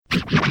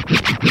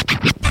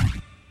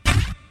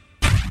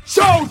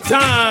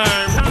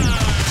time.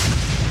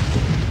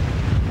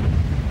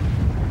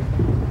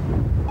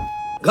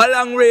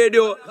 Galang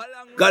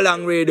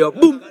Radio,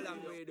 boom.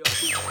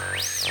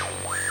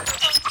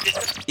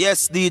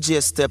 Yes,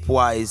 DJ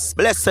Stepwise.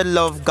 Blessed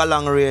love,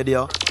 Galang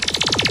Radio.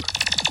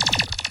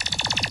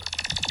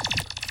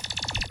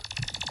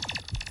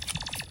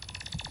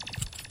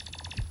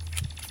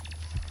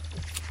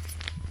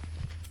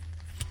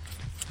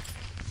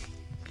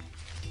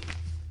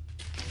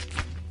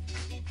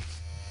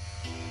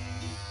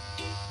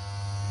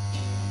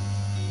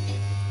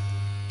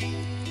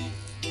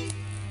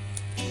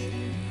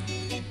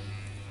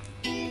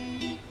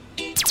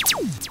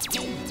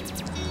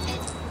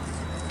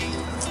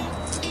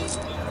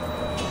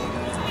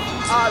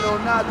 A lo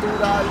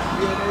natural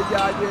viene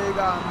ya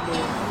llegando,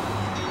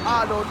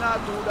 a lo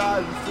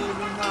natural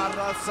siguen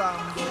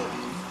arrasando,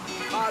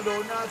 a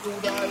lo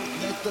natural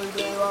me estoy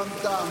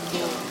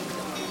levantando,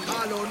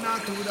 a lo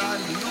natural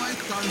no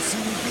están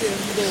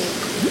sintiendo,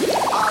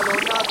 a lo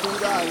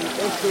natural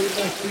estoy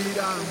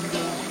respirando,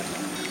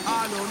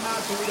 a lo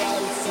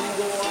natural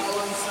sigo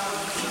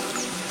avanzando,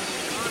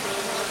 a lo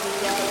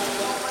natural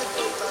no me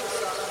estoy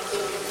cansando.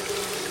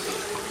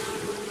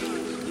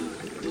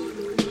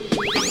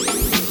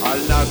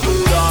 Al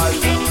natural,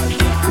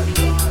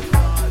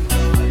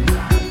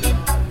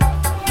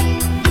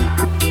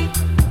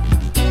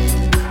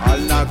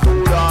 al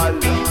natural,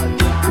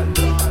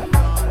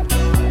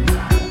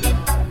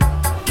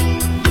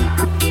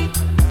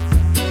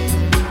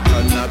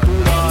 al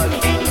natural,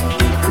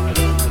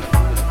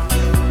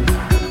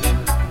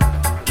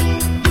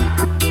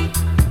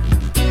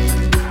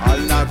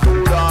 al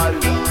natural.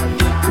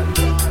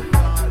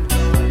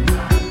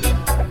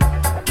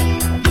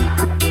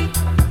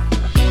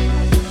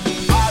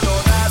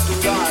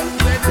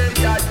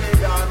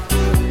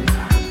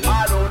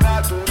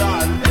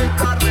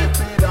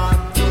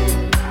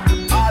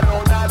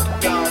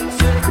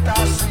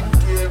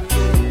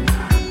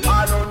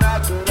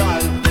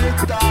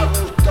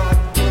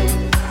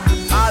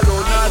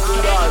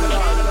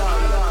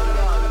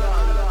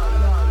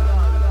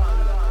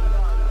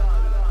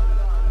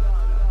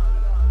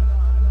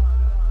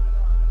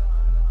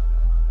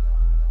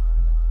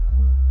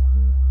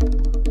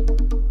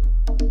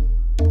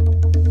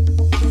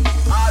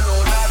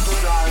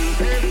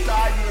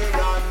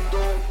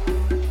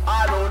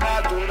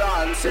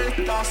 Se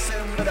está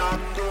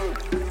sembrando,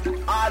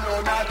 a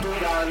lo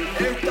natural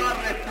está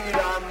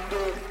respirando,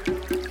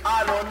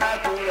 a lo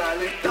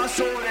natural está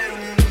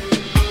sobreviviendo,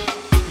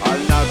 al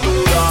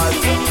natural,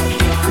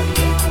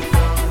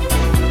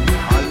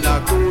 al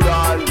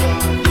natural,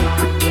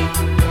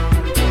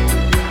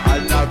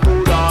 al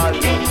natural,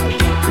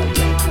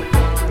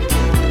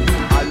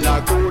 al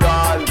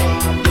natural.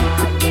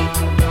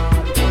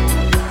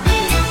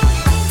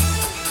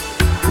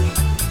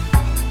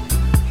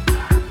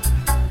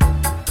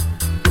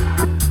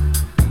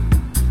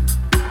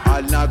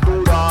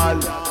 Natural.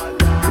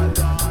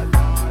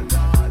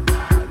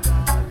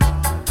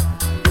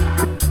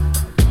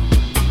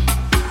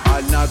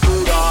 Al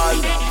natural.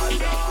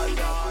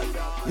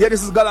 Yeah,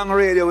 this is Galang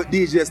Radio with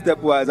DJ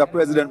Stepwise. Our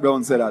President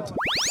Brown said that.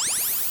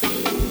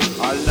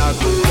 Al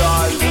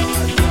natural.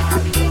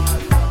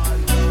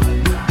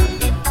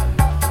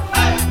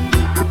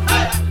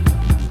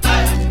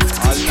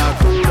 Al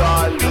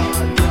natural.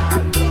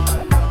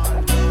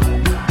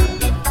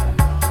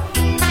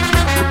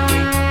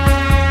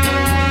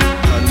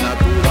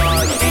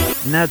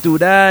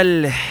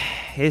 Natural,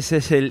 ese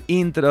es el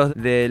intro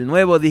del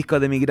nuevo disco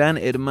de mi gran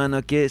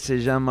hermano que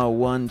se llama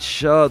One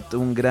Shot,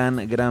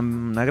 una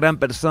gran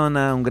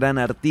persona, un gran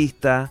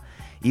artista.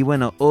 Y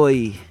bueno,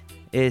 hoy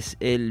es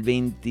el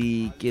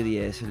 20, ¿qué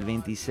día es? El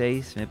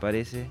 26 me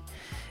parece.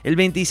 El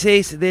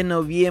 26 de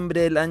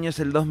noviembre, el año es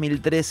el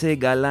 2013,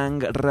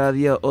 Galang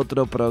Radio,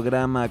 otro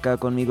programa acá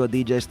conmigo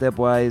DJ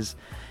Stepwise.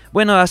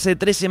 Bueno, hace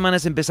 3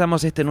 semanas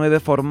empezamos este nuevo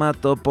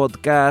formato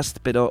podcast,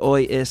 pero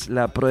hoy es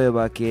la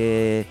prueba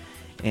que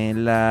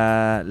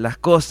las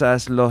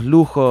cosas, los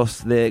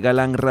lujos de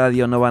Galang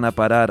Radio no van a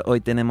parar.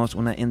 Hoy tenemos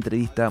una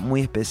entrevista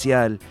muy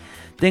especial.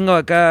 Tengo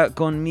acá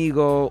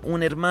conmigo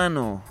un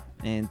hermano,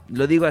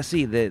 lo digo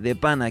así, de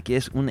pana, que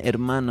es un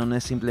hermano, no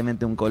es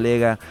simplemente un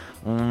colega,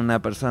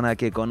 una persona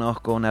que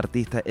conozco, un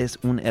artista, es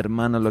un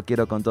hermano, lo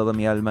quiero con todo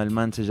mi alma. El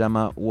man se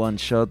llama One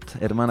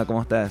Shot. Hermano,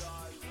 ¿cómo estás?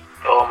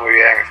 Todo muy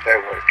bien,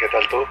 Stepwise. ¿Qué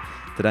tal tú?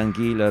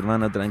 Tranquilo,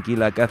 hermano,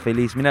 tranquilo, acá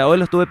feliz. Mira, hoy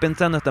lo estuve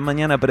pensando esta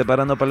mañana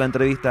preparando para la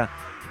entrevista.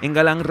 En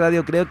Galang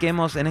Radio creo que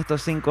en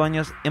estos 5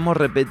 años hemos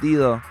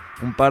repetido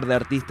un par de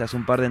artistas,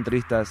 un par de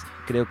entrevistas,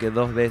 creo que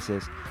 2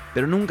 veces,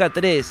 pero nunca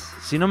 3.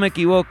 Si no me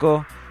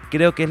equivoco,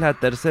 creo que es la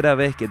tercera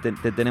vez que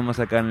te tenemos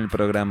acá en el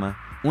programa.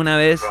 Una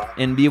vez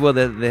en vivo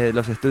desde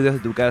los estudios de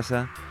tu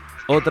casa,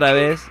 otra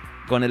vez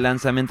con el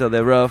lanzamiento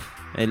de Rough,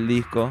 el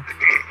disco,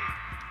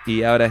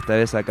 y ahora esta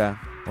vez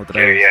acá, otra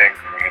vez. Qué bien,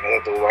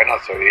 imagínate tú, bueno,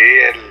 soy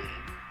el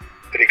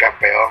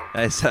tricampeón.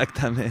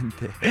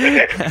 Exactamente.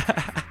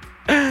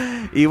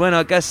 Y bueno,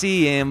 acá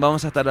sí,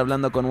 vamos a estar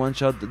hablando con One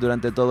Shot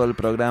durante todo el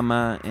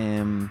programa.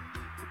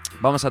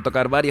 Vamos a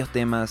tocar varios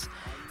temas.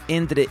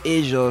 Entre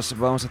ellos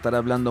vamos a estar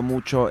hablando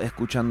mucho,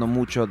 escuchando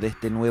mucho de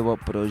este nuevo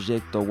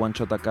proyecto. One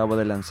Shot acabo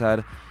de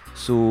lanzar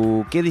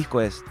su... ¿Qué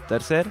disco es?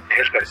 ¿Tercer? Es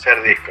el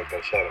tercer disco, el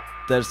tercero.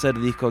 Tercer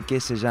disco que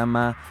se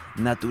llama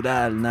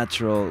Natural,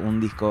 un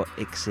disco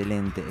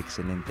excelente.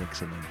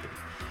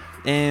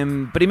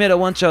 Primero,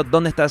 One Shot,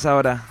 ¿dónde estás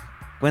ahora?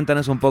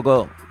 Cuéntanos un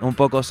poco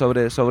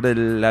sobre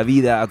la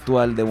vida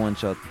actual de One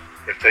Shot.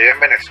 Estoy en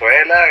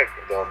Venezuela,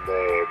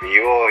 donde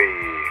vivo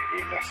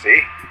y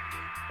nací.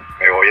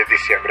 Me voy en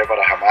diciembre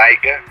para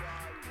Jamaica.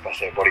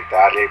 Pasé por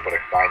Italia y por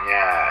España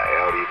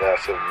ahorita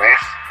hace un mes.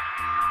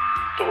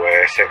 Tuve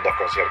en 2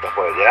 conciertos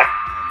por allá,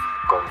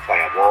 con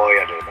Fireboy,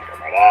 Alberto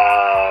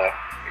Camarada,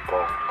 y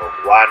con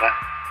Juana.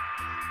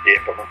 Y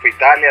después me fui a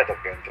Italia,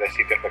 toqué en 3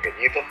 sitios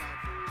pequeñitos,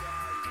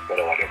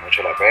 pero valió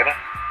mucho la pena.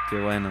 Qué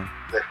bueno.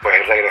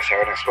 Después regresé a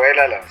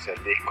Venezuela, lancé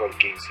el disco el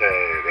 15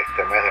 de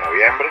este mes de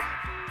noviembre,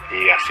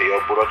 y ha sido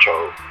puro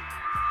show.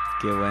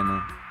 Qué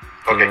bueno.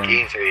 Toqué bueno.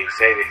 15,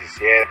 16,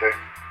 17.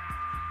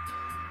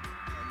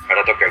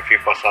 Ahora toqué el fin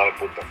pasado en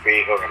Punto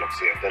Fijo, en el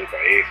occidente del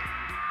país,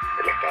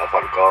 el estado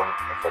Falcón,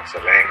 que fue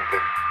excelente.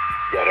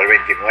 Y ahora el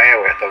 29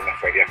 voy a estar en una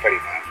feria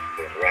ferinal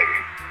de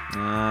reggae.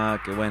 Ah,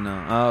 qué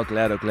bueno. Ah,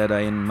 claro,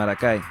 ahí en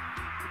Maracay.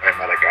 En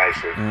Maracay,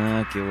 sí.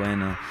 Ah, qué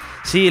bueno.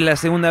 Sí, la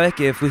segunda vez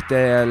que fuiste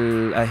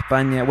a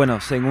España, bueno,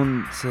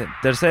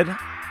 tercera.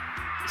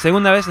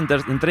 ¿Segunda vez en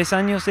 3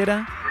 años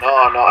era?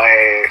 No,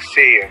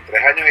 sí, en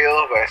 3 años he ido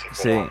 2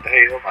 veces, pero Sí. antes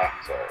he ido más.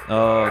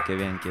 Oh, qué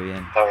bien. Esta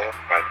vez en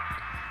España.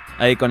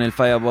 Ahí con el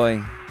Fireboy.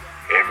 Es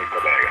mi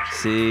colega.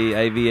 Sí,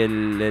 ahí vi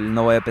el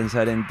No Voy a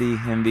Pensar en Ti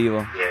en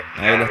vivo.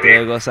 Yeah. Ahí lo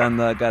estuve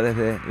gozando acá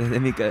desde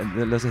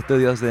de los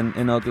estudios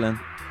en Oakland.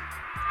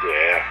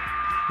 Yeah.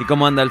 ¿Y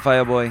cómo anda el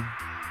Fireboy?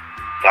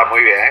 Está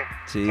muy bien.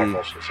 Sí.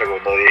 Sacó su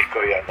segundo disco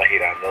y anda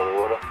girando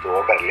duro.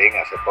 Estuvo en Berlín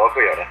hace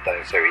poco y ahora está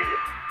en Sevilla.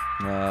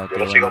 Ah, Yo qué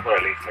lo sigo bueno. por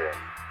el Instagram.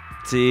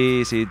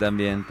 Sí,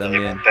 también. Y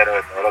me entero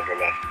de todo lo que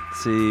le hace.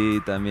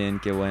 Sí, también,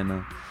 qué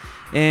bueno.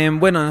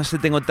 Bueno, no sé,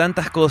 tengo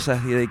tantas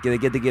cosas de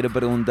qué te quiero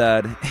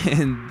preguntar.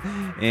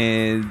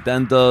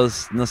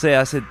 No sé,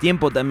 hace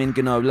tiempo también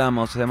que no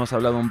hablamos. Hemos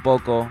hablado un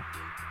poco,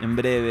 en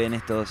breve, en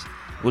estos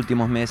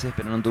últimos meses,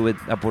 pero no tuve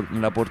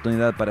la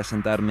oportunidad para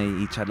sentarme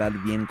y charlar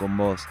bien con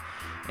vos.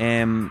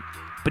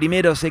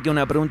 Primero, sé que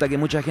una pregunta que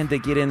mucha gente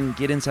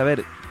quieren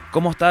saber: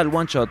 ¿cómo está el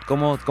One Shot?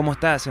 ¿Cómo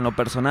estás en lo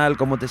personal?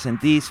 ¿Cómo te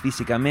sentís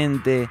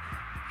físicamente?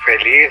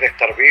 Feliz de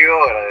estar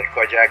vivo, agradezco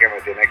a Jack que me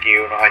tiene aquí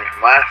unos años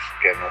más,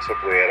 que no se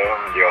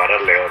pudieron llevar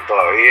al León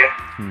todavía.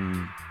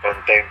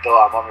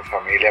 Contento, amo a mi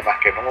familia más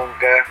que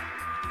nunca.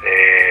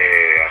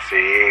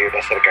 Así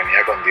la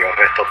cercanía con Dios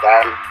es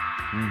total.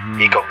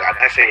 Y con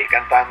ganas de seguir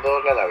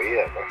cantándole a la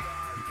vida,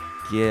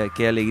 pues.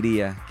 Qué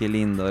alegría, qué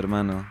lindo,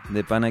 hermano.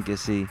 De pana que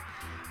sí.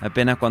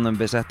 Apenas cuando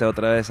empezaste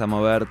otra vez a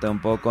moverte un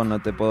poco, no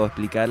te puedo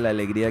explicar la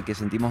alegría que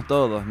sentimos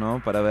todos,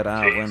 ¿no? Para ver,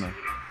 Sí, bueno, sí.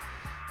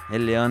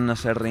 el león no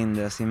se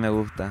rinde, así me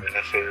gusta. Es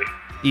así.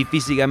 ¿Y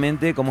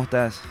físicamente cómo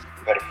estás?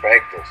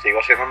 Perfecto,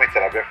 sigo haciendo mis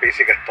terapias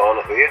físicas todos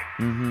los días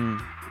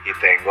y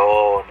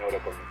tengo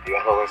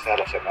neurocognitivas 2 veces a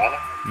la semana,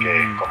 que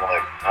es como de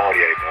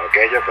memoria y todo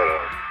aquello, pero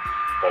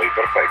estoy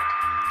perfecto.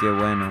 Qué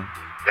bueno.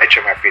 De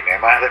hecho, me afiné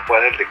más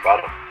después del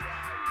disparo.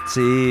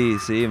 Sí,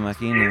 Y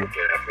imagino,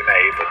 quedé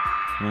afinadito.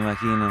 me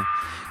imagino.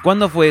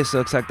 ¿Cuándo fue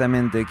eso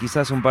exactamente?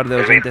 Quizás un par de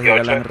El oyentes de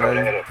 28 Galán de Radio.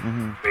 febrero.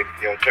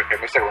 28, que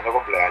es mi segundo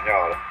cumpleaños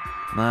ahora.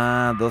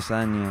 Ah, 2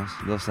 años.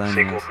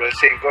 Sí, cumplo el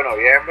 5 de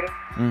noviembre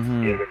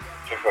y el 28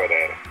 de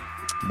febrero.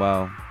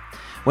 Wow.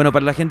 Bueno,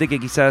 para la gente que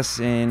quizás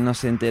no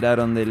se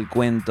enteraron del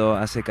cuento,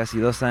 hace casi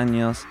 2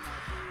 años,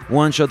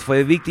 One Shot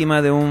fue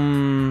víctima de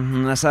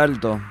un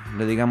asalto,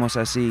 le digamos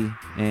así,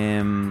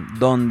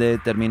 donde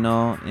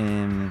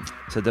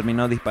se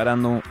terminó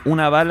disparando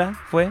una bala,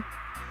 ¿fue?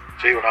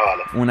 Sí, una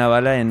bala Una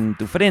bala en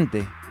tu frente.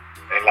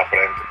 en la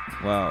frente.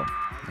 Wow,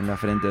 en la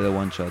frente de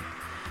One Shot.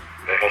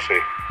 Es así.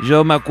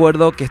 Yo me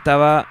acuerdo que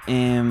estaba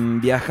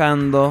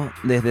viajando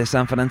desde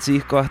San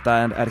Francisco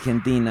hasta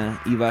Argentina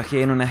y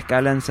bajé en una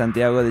escala en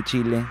Santiago de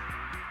Chile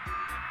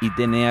y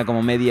tenía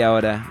como media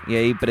hora y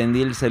ahí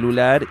prendí el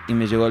celular y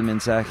me llegó el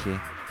mensaje.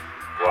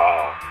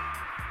 Wow.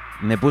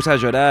 Me puse a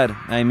llorar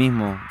ahí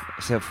mismo.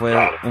 O sea, fue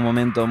Claro. un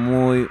momento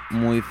muy,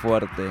 muy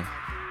fuerte.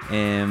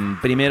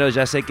 Primero,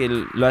 ya sé que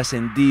lo has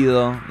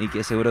sentido y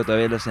que seguro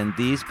todavía lo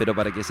sentís, pero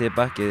para que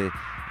sepas que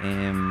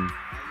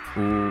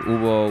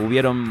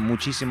hubieron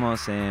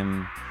muchísimas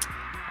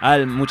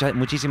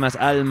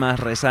almas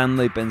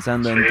rezando y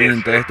pensando en Sí, ti en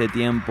sí. todo este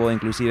tiempo,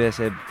 inclusive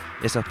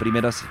esas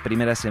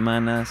primeras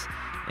semanas,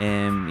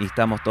 y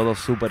estamos todos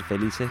súper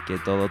felices que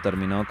todo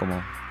terminó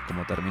como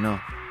terminó.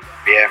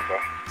 Bien, pues.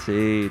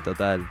 Sí,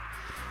 total.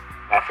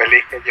 Más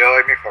feliz que yo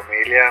y mi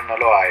familia no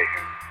lo hay.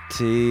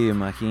 Sí,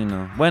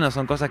 imagino. Bueno,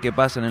 son cosas que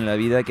pasan en la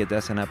vida que te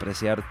hacen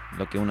apreciar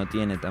lo que uno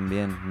tiene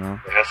también,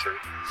 ¿no? Es así.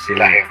 Sí. Y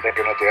la gente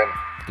que uno tiene.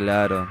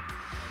 Claro.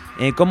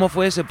 ¿Cómo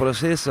fue ese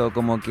proceso?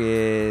 Como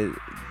que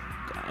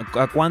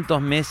 ¿a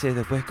cuántos meses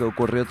después que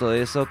ocurrió todo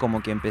eso,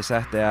 como que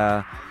empezaste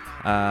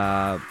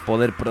a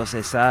poder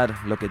procesar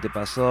lo que te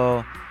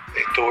pasó?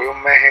 Estuve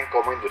un mes en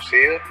coma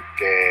inducido,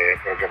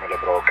 pero que me lo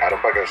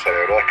provocaron para que el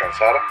cerebro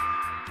descansara.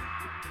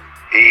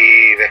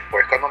 Y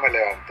después cuando me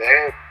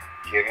levanté,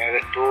 ¿quién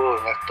eres tú?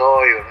 ¿Dónde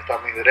estoy? ¿Dónde está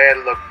mi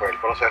dreadlock? Fue el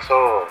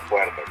proceso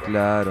fuerte. Pues.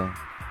 Claro.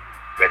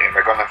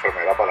 Venirme con la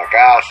enfermera para la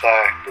casa,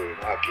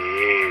 estuvimos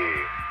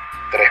aquí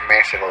 3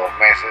 meses o 2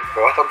 meses,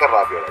 fue bastante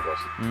rápido la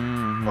cosa.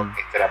 Con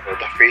mis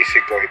terapeutas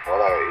físicos y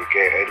toda y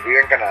que él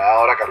vive en Canadá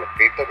ahora, Carlos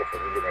Pinto, que fue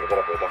mi primer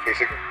terapeuta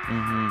físico.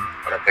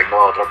 Ahora tengo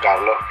otro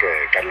Carlos,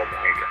 Carlos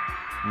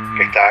Mujica,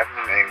 que está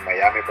en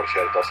Miami, por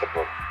cierto, hace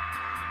poco.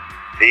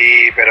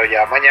 Pero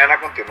ya mañana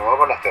continúo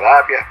con las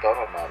terapias, todo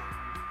normal.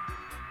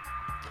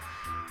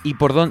 ¿Y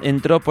por dónde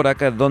entró por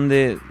acá?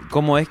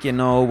 ¿Cómo es que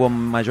no hubo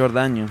mayor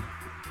daño?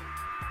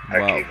 Aquí,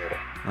 Wow. mira.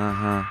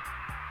 Ajá.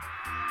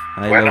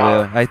 Ahí Bueno,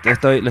 lo veo. Ahí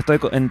estoy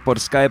por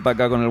Skype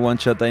acá con el One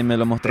Shot, ahí me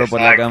lo mostró por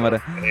la Exacto.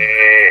 cámara.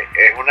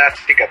 Es una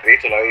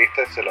cicatriz, tú la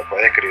viste, se lo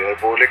puede describir al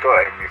público,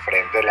 en mi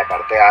frente, en la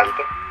parte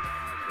alta.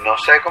 No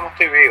sé cómo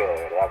estoy vivo,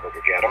 de verdad,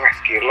 porque quedaron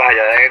esquirlas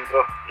allá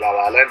adentro, la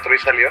bala entró y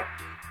salió,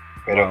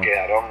 pero Wow.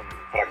 quedaron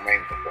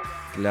fragmentos. Pues.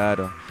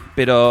 Claro.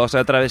 Pero, o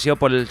sea, atravesó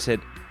por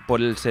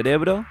el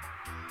cerebro.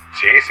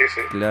 Sí.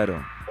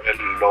 Claro. Por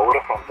el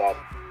lóbulo frontal.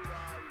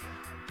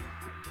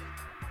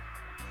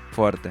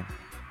 Fuerte.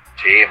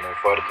 Sí, muy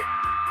fuerte.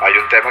 Hay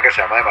un tema que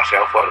se llama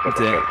demasiado fuerte, por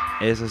Sí, cierto.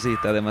 eso sí,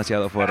 está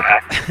demasiado fuerte.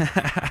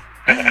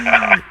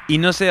 Y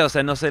no sé, o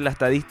sea, no sé las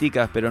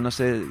estadísticas, pero no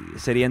sé,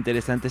 sería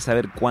interesante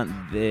saber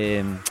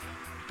de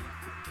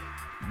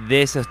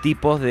esos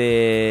tipos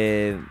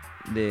de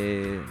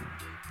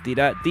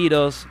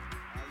tiros,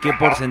 qué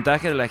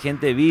porcentaje de la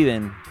gente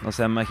viven. O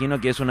sea, imagino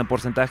que es un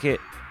porcentaje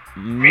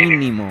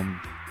mínimo.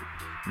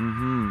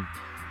 Ujú,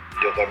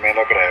 Yo también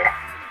lo creo.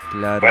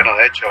 claro. Bueno,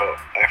 de hecho,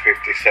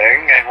 50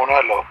 Cent es uno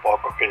de los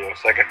pocos que yo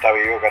sé que está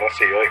vivo que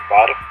recibió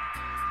disparos.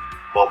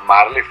 Bob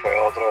Marley fue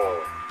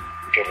otro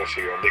que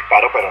recibió un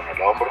disparo, pero en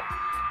el hombro.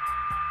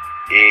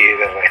 Y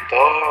de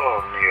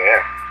resto, ni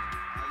idea.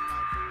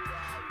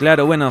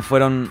 Claro, bueno,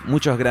 fueron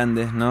muchos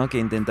grandes, ¿no? Que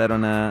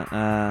intentaron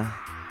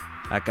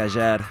a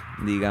callar,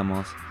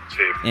 digamos.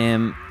 Sí.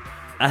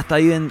 Hasta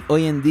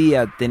hoy en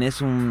día,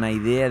 ¿tenés una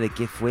idea de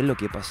qué fue lo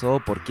que pasó?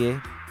 ¿Por qué?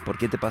 ¿Por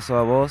qué te pasó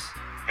a vos?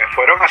 Me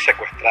fueron a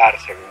secuestrar,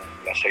 según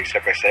la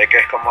 6CPC, que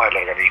es como el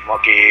organismo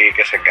aquí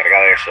que se encarga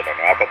de eso, la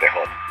nueva PTJ.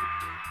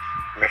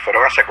 Me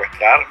fueron a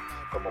secuestrar,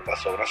 como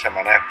pasó una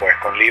semana después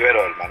con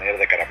Libero, el manager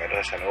de Caramelos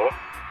de Cianuro,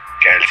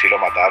 que a él sí lo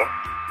mataron.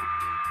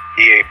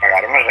 Y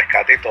pagaron el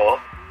rescate y todo.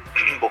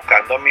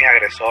 Buscando a mis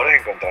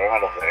agresores, encontraron a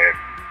los de él.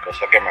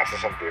 Cosa que me hace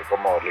sentir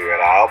como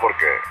liberado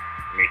porque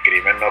mi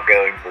crimen no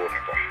quedó impune,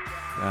 pues.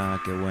 Ah,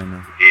 qué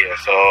bueno. Y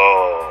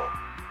eso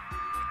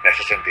me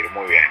hace sentir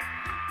muy bien.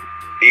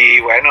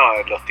 Y bueno,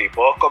 los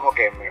tipos como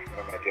que me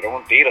metieron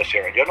un tiro. ¿Sí?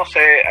 Yo no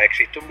sé,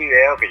 existe un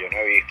video que yo no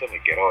he visto ni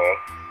quiero ver,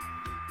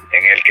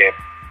 en el que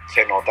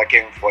se nota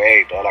quién fue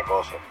y toda la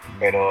cosa.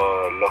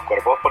 Pero los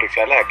cuerpos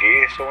policiales aquí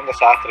son un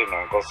desastre y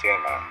no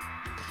consiguen nada.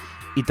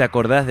 ¿Y te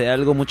acordás de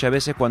algo muchas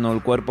veces cuando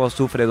el cuerpo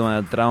sufre de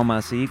un trauma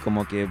así,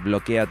 como que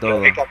bloquea todo?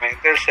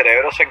 Lógicamente el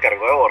cerebro se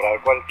encargó de borrar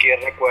cualquier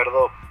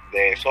recuerdo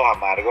de esos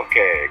amargos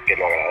que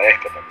lo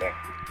agradezco también.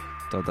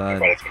 Total. Me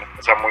parece una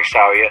cosa muy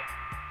sabia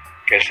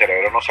que el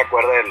cerebro no se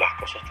acuerde de las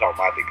cosas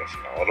traumáticas,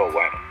 sino de lo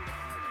bueno.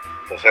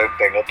 Entonces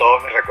tengo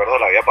todos mis recuerdos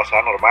de la vida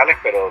pasada normales,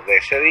 pero de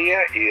ese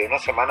día y de una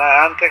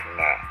semana antes,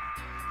 nada.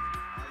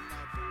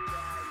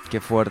 Qué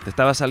fuerte.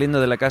 Estabas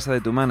saliendo de la casa de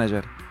tu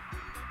manager.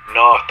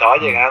 No, estaba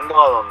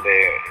llegando a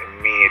donde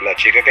la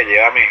chica que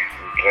lleva mis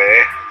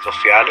redes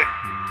sociales,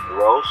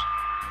 Rose,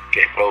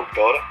 que es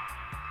productora,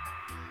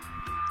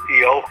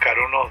 iba a buscar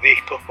unos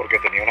discos porque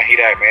tenía una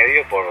gira de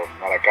medio por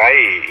Maracay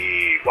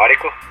y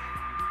Guárico,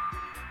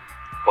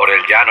 por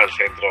el llano, el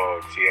centro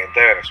occidente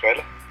de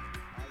Venezuela,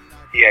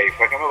 y ahí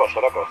fue que me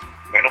pasó la cosa.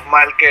 Menos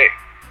mal que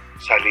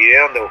salí de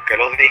donde busqué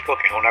los discos,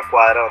 que es una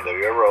cuadra donde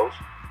vive Rose,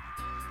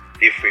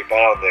 y fui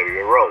para donde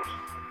vive Rose.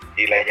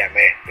 Y la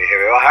llamé, le dije,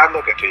 ve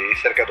bajando que estoy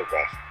cerca de tu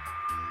casa.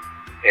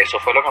 Eso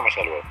fue lo que me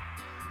salvó.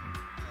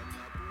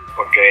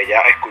 Porque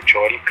ella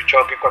escuchó el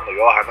choque cuando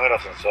iba bajando del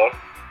ascensor.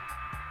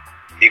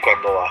 Y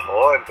cuando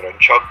bajó, entró en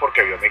shock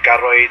porque vio mi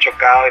carro ahí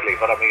chocado y le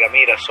dijo a la amiga,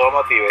 mira,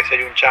 asómate y ves si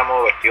hay un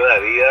chamo vestido de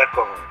Adidas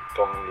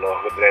con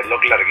los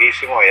dreadlocks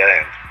larguísimos ahí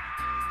adentro.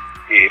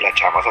 Y la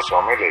chama se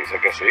asoma y le dice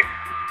que sí.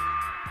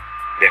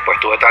 Después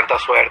tuve tanta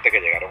suerte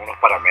que llegaron unos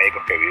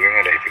paramédicos que viven en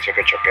el edificio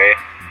que choqué.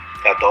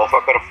 O sea, todo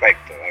fue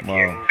perfecto. Aquí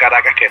en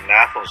Caracas que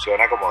nada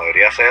funciona como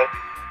debería ser.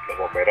 Los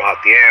bomberos a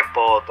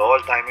tiempo, todo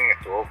el timing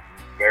estuvo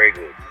very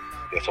good.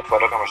 Y eso fue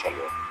lo que me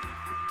salvó.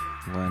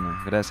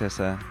 Bueno, gracias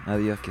a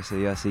Dios que se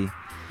dio así.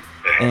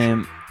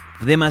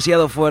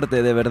 Demasiado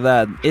fuerte, de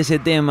verdad. Ese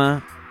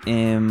tema,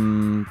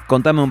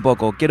 contame un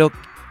poco. Quiero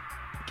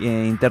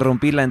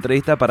interrumpir la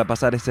entrevista para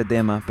pasar ese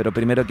tema, pero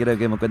primero quiero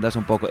que me cuentas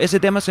un poco. Ese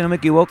tema, si no me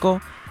equivoco,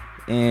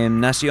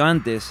 nació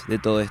antes de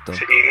todo esto.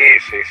 Sí,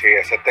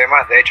 ese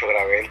tema, de hecho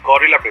grabé el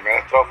coro y la primera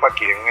estrofa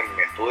aquí en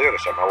mi estudio que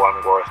se llama One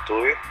World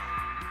Studio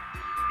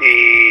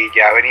y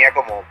ya venía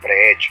como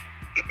prehecho.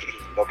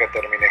 Lo que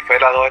terminé fue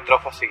las 2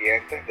 estrofas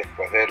siguientes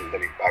después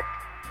del impacto.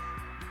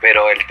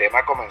 pero el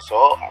tema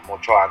comenzó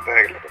mucho antes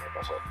de lo que me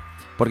pasó.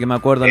 Porque me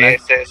acuerdo...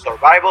 Ese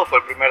Survival fue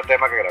el primer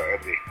tema que grabé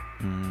el disco.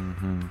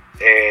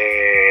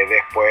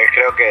 Después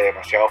creo que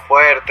Demasiado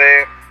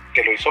Fuerte,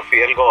 que lo hizo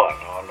Fidel Goa,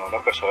 no lo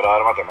empezó a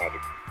grabar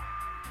Matemático.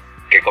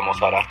 Que como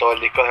sabrás, todo el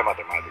disco es de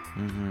Matemático.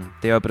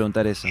 Te iba a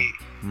preguntar eso.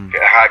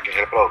 Que es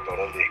el productor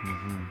del disco.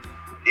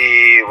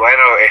 Y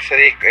bueno,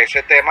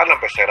 ese tema lo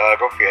empecé a grabar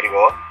con Fidel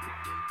Goa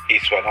y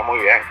suena muy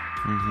bien.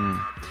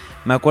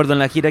 Me acuerdo en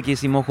la gira que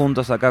hicimos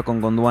juntos acá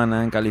con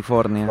Gondwana en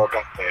California. Lo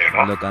canté,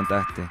 ¿no? Lo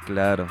cantaste,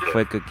 claro. Sí.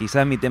 Fue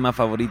quizás mi tema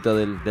favorito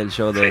del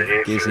show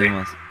que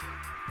hicimos.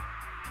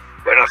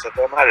 Bueno, ese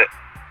tema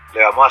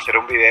le vamos a hacer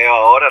un video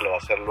ahora, lo va a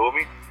hacer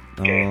Lumi,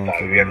 que está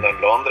viviendo en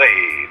Londres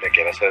y le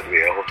quiere hacer el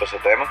video justo a ese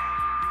tema.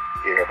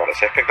 Y me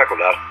parece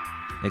espectacular.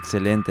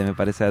 Excelente, me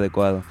parece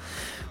adecuado.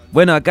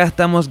 Bueno, acá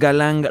estamos,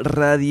 Galang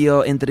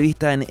Radio,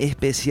 entrevista en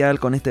especial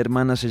con este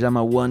hermano, se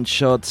llama One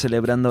Shot,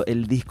 celebrando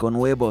el disco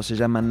nuevo, se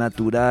llama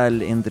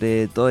Natural.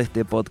 Entre todo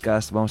este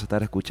podcast vamos a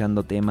estar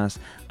escuchando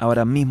temas.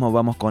 Ahora mismo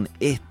vamos con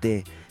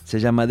se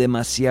llama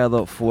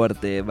Demasiado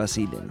Fuerte,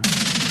 vacilen.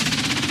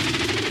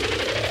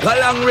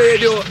 Galang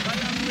Radio.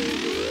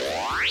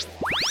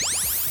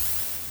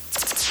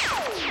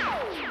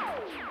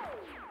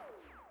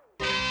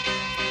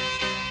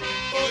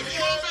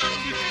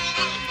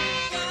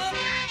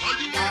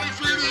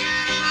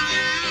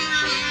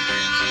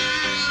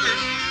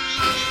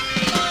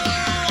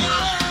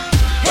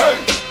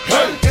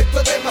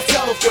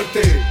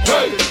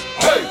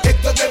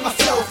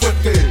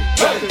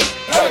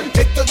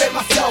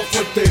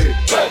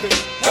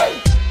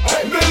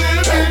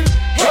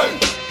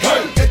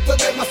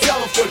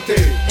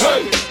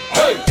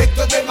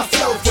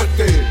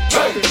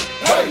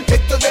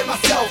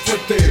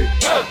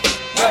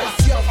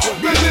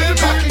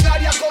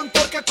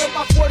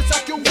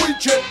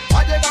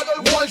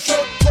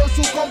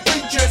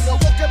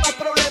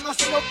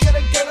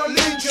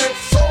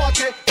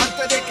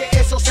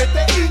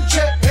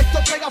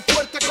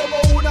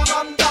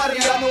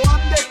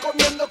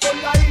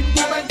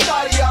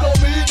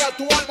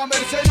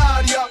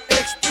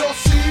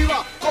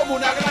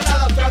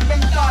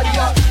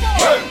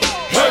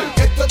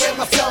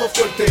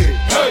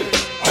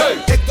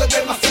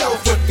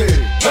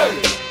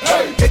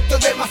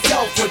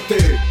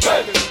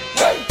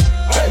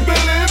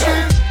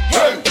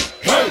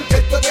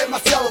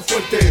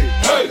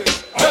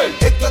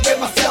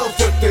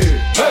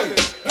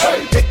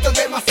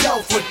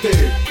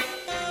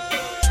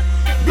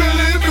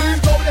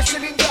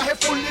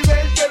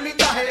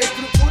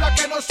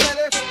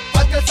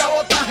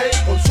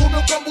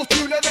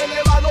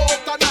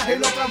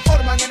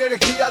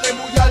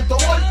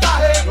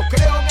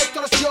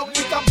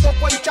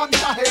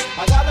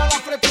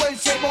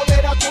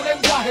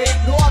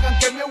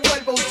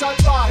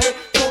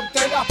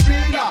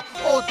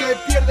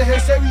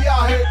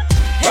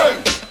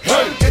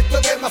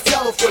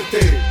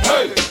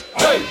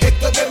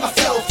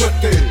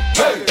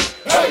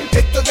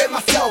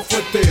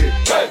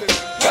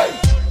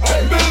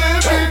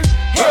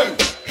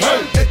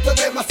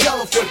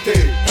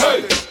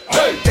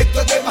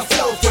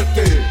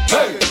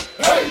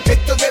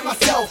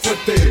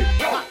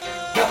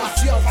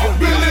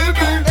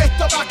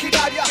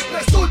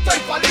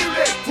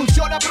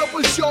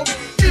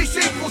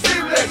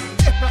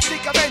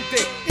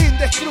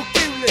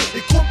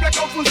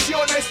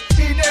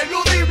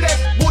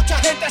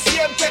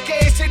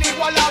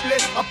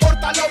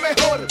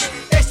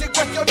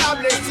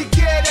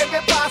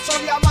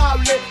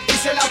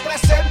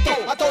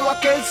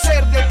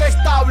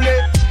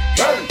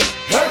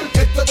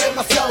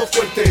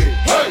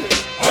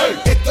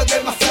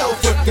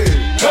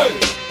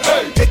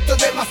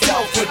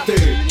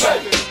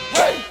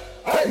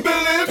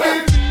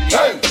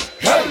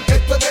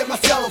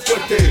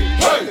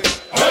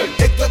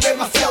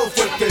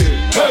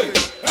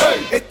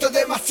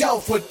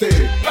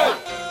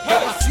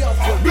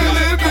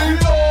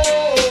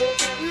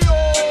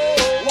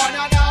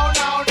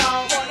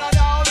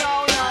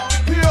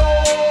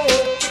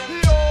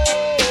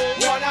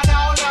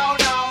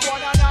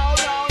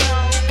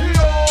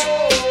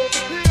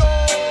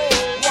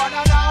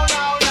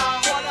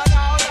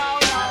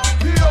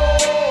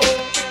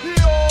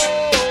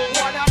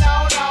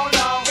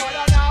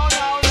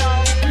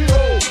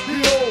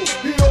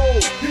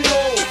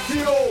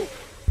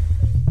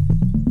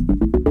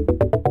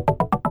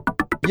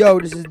 Yo,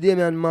 this is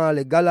Damian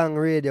Marley, Galang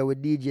Radio with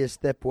DJ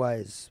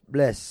Stepwise.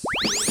 Bless.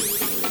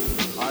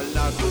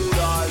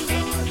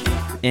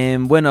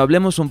 Bueno,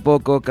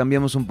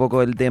 cambiamos un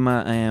poco el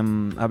tema,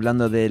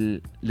 hablando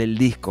del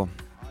disco.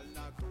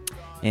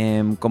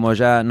 Como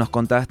ya nos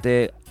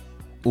contaste,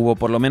 hubo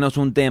por lo menos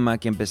un tema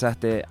que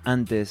empezaste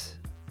antes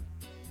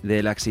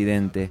del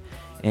accidente.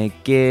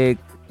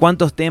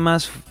 ¿Cuántos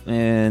temas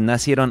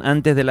nacieron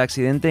antes del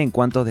accidente y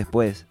cuántos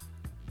después?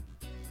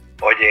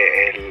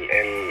 Oye,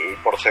 el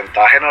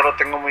porcentaje no lo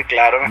tengo muy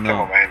claro en este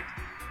momento.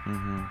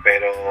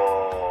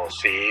 Pero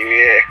sí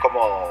es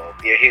como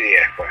 10 y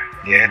 10, pues.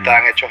 10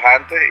 estaban hechos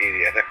antes y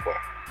 10 después.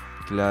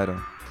 Claro.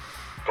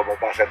 Como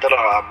para hacértelo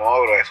a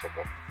modo grueso,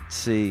 pues.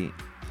 Sí.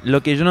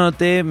 Lo que yo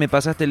noté, me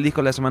pasaste el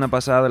disco la semana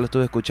pasada, lo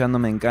estuve escuchando,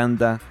 me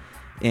encanta.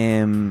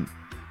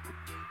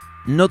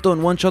 Noto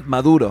un one shot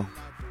maduro.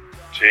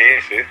 Sí,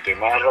 estoy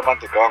más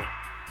romanticón.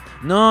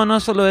 No, no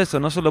solo eso,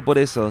 no solo por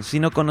eso,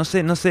 sino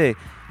conocer, no sé,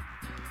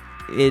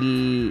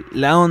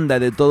 la onda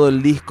de todo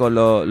el disco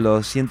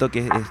lo siento que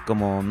es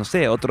como, no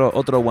sé, otro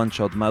one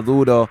shot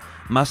maduro,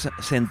 más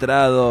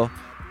centrado,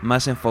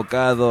 más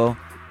enfocado.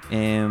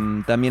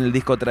 También el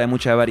disco trae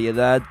mucha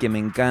variedad que me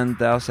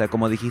encanta, o sea,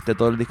 como dijiste,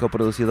 todo el disco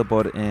producido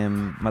por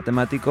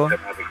Matemático.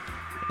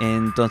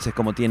 Entonces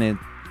como tiene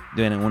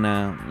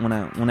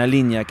una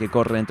línea que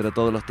corre entre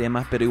todos los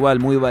temas, pero igual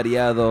muy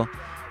variado.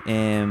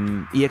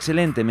 Y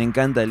excelente, me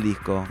encanta el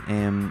disco.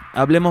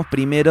 Hablemos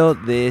primero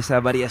de esa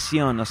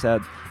variación, o sea,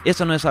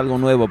 eso no es algo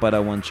nuevo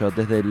para One Shot.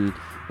 Desde el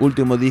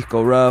último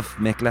disco Rough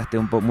mezclaste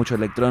mucho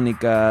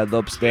electrónica,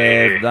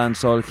 dubstep,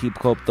 dancehall, hip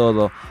hop,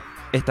 todo.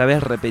 Esta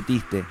vez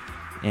repetiste.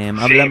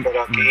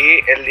 Pero aquí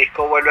el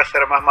disco vuelve a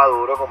ser más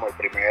maduro, como el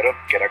primero,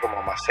 que era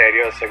como más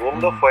serio. El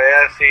segundo fue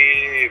así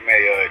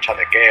medio de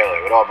chalequeo,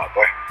 de broma,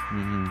 pues,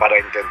 para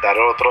intentar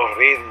otros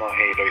ritmos,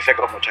 y lo hice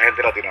con mucha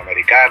gente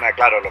latinoamericana.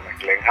 Claro, lo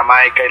mezclé en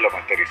Jamaica y lo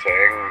mastericé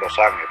en Los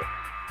Ángeles.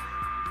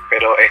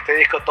 Pero este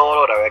disco todo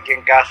lo grabé aquí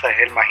en casa, es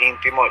el más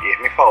íntimo y es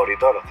mi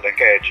favorito de los tres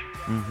que he hecho.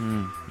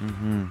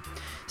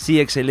 Sí,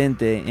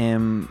 excelente.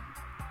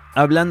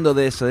 Hablando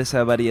de eso, de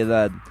esa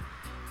variedad,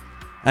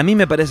 a mí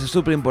me parece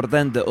súper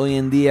importante hoy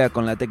en día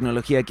con la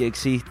tecnología que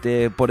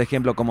existe, por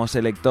ejemplo como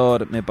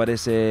selector, me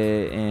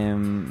parece,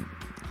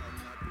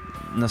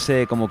 no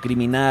sé, como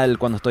criminal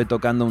cuando estoy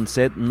tocando un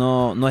set,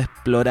 no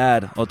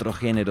explorar otros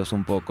géneros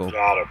un poco.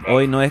 Claro.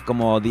 Hoy no es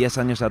como 10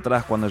 años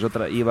atrás cuando yo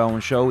iba a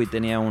un show y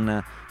tenía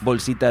una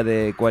bolsita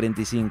de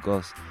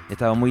 45,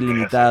 estaba muy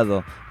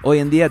limitado. Hoy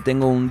en día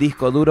tengo un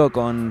disco duro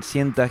con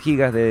 100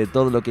 gigas de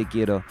todo lo que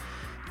quiero.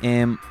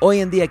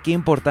 Hoy en día, ¿qué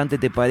importante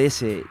te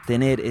parece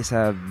tener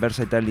esa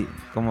versatility,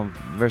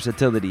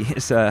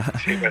 esa...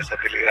 Sí,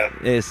 versatilidad.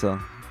 Eso.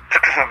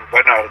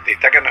 Bueno, el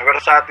artista que no es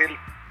versátil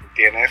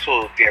tiene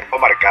su tiempo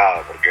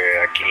marcado, porque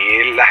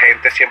aquí la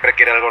gente siempre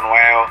quiere algo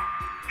nuevo,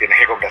 tienes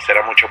que complacer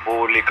a mucho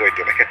público y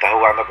tienes que estar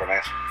jugando con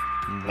eso.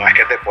 No es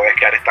que te puedes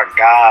quedar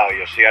estancado.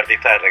 Yo soy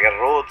artista de reggae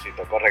roots y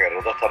toco reggae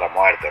roots hasta la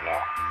muerte,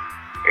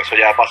 no. Eso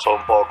ya pasó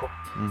un poco.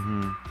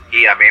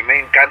 Y a mí me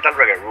encanta el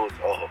reggae roots,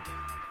 ojo.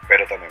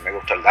 Pero también me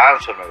gusta el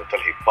dancehall, me gusta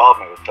el hip hop,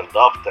 me gusta el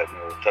dubstep,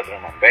 me gusta el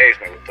drum and bass,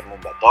 me gusta el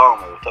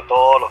mumbatón, me gusta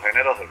todos los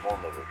géneros del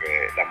mundo,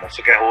 porque la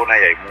música es una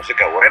y hay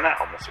música buena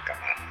o música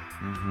mala.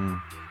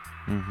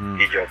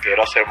 Y yo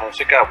quiero hacer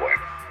música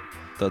buena.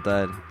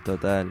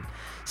 Total.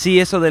 Sí,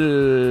 eso de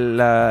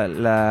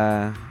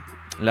la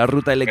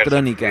ruta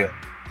electrónica.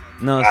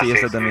 No, sí,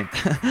 eso también.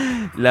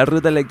 La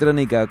ruta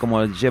electrónica,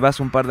 como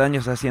llevas un par de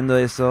años haciendo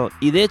eso,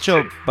 y de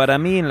hecho, para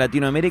mí en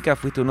Latinoamérica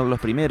fuiste uno de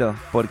los primeros,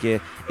 porque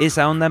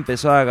esa onda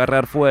empezó a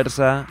agarrar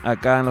fuerza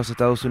acá en los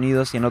Estados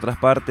Unidos y en otras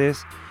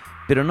partes,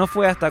 pero no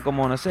fue hasta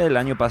como, no sé, el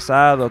año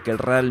pasado que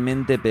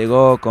realmente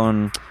pegó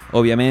con,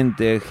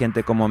 obviamente,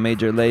 gente como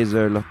Major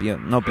Lazer,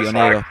 no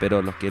pioneros,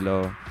 pero los que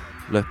lo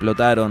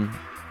explotaron,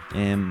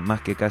 más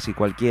que casi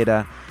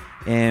cualquiera.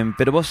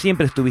 Pero vos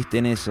siempre estuviste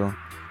en eso.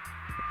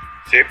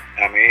 Sí,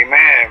 a mí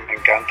me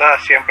encanta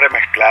siempre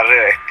mezclar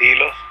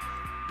estilos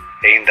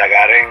e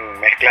indagar en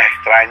mezclas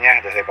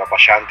extrañas. Desde Papa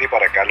Shanti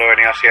para acá lo he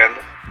venido haciendo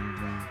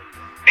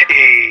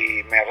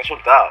y me ha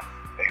resultado.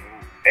 Es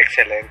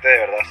excelente, de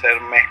verdad, hacer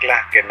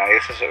mezclas que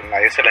nadie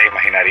se las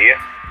imaginaría.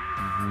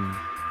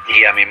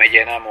 Y a mí me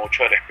llena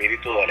mucho el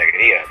espíritu de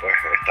alegría, pues,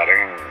 estar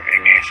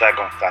en esa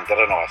constante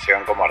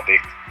renovación como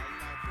artista.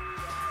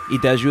 Y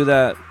te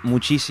ayuda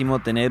muchísimo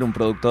tener un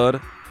productor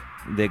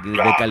de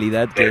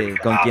calidad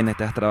con quien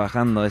estás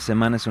trabajando. Ese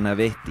man es una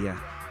bestia.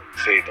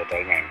 Sí,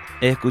 totalmente.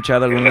 He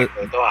escuchado algunos...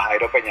 Respeto a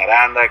Jairo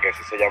Peñaranda, que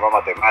sí se llama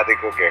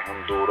Matemático, que es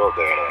un duro,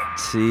 de verdad.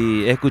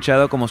 Sí, he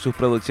escuchado como sus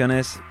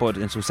producciones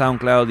en su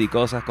SoundCloud y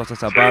cosas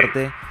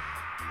aparte.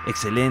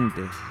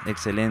 Excelentes.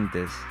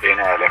 Sí,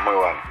 no, él es muy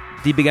bueno.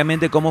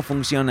 Típicamente, ¿cómo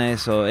funciona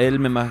eso? Él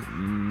me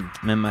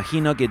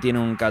imagino que tiene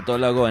un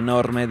catálogo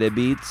enorme de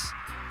beats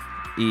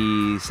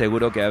y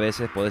seguro que a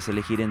veces podés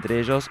elegir entre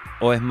ellos,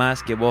 o es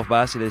más que vos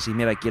vas y le decís,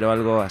 mira, quiero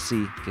algo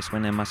así, que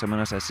suene más o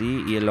menos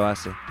así, y él lo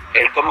hace.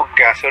 Él como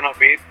que hace unos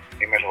beats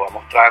y me los va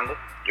mostrando,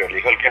 yo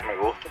elijo el que me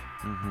gusta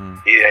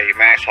y de ahí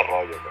me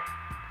desarrollo, pues.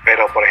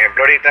 Pero por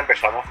ejemplo ahorita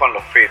empezamos con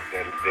los feats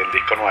del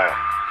disco nuevo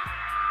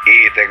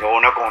y tengo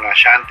uno con una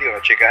Shanti,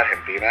 una chica de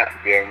Argentina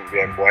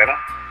bien buena.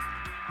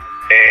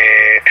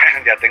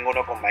 Ya tengo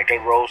uno con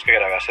Michael Rose que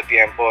grabé hace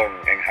tiempo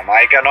en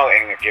Jamaica, ¿no?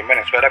 Aquí en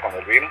Venezuela cuando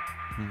él vino.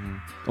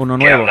 Uno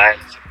nuevo.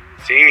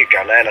 Que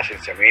habla de la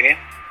sinseminia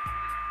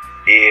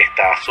y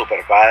está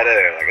súper padre,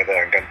 de verdad que te va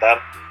a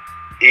encantar.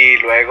 Y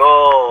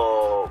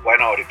luego,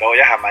 bueno, ahorita voy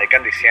a Jamaica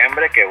en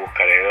diciembre, que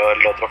buscaré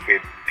el otro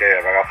feat que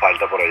me haga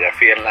falta por allá.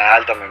 Fiel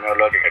Nadal también me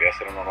habló de que quería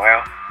hacer uno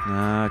nuevo.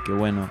 Ah, qué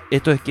bueno.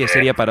 ¿Esto es que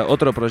sería para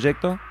otro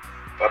proyecto?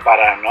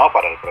 Para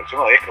el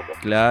próximo disco, pues.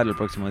 Claro, el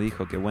próximo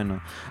disco, qué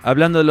bueno.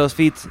 Hablando de los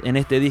feats en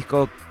este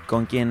disco,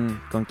 ¿con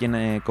quién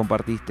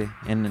compartiste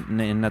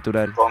en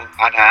Natural? Con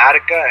Ana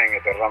Arca en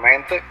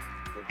Eternamente,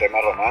 un tema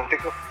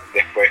romántico.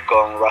 Después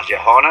con Ras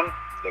Johanan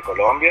de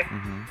Colombia,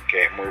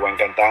 que es muy buen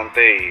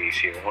cantante, y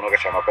hicimos uno que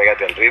se llama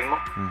Pégate al ritmo.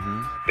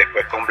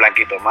 Después con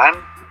Blanquito Man,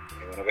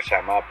 uno que se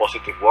llama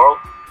Positive World.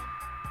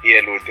 Y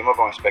el último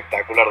con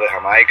Spectacular de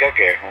Jamaica,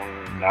 que es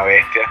una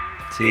bestia.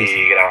 Sí, y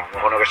sí. grabamos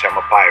uno que se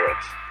llama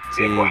Pirates.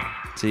 Sí, Bien bueno.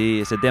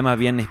 sí, ese tema es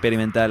bien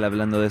experimental,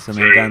 hablando de eso,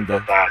 me Sí, encanta.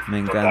 total,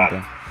 me total.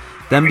 encanta.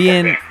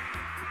 También,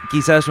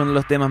 quizás uno de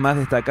los temas más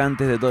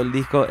destacantes de todo el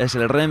disco es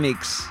el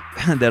remix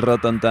de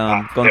Rotten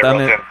Town.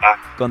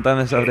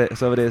 Contame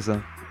sobre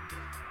eso.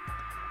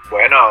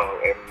 Bueno,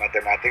 el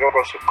matemático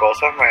con sus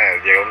cosas me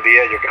llega un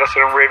día, yo quiero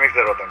hacer un remix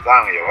de Rotten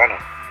Town, y yo, bueno,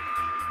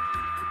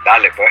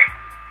 dale pues.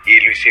 Y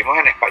lo hicimos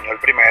en español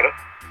primero,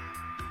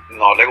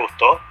 no le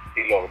gustó,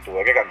 y lo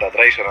tuve que cantar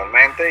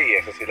tradicionalmente, y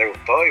ese sí le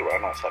gustó, y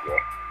bueno, salió.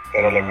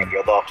 Pero le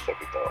metió dubstep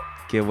y todo.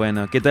 Qué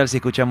bueno. ¿Qué tal si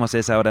escuchamos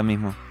esa ahora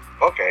mismo?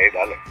 Ok,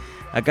 dale.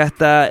 Acá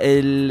está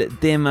el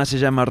tema, se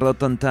llama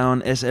Rotten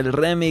Town, es el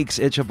remix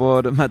hecho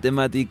por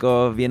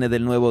Matemático, viene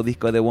del nuevo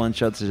disco de One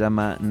Shot, se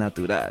llama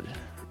Natural.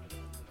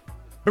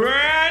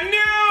 Brand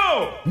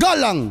new!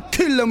 Galang,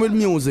 kill them with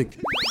music.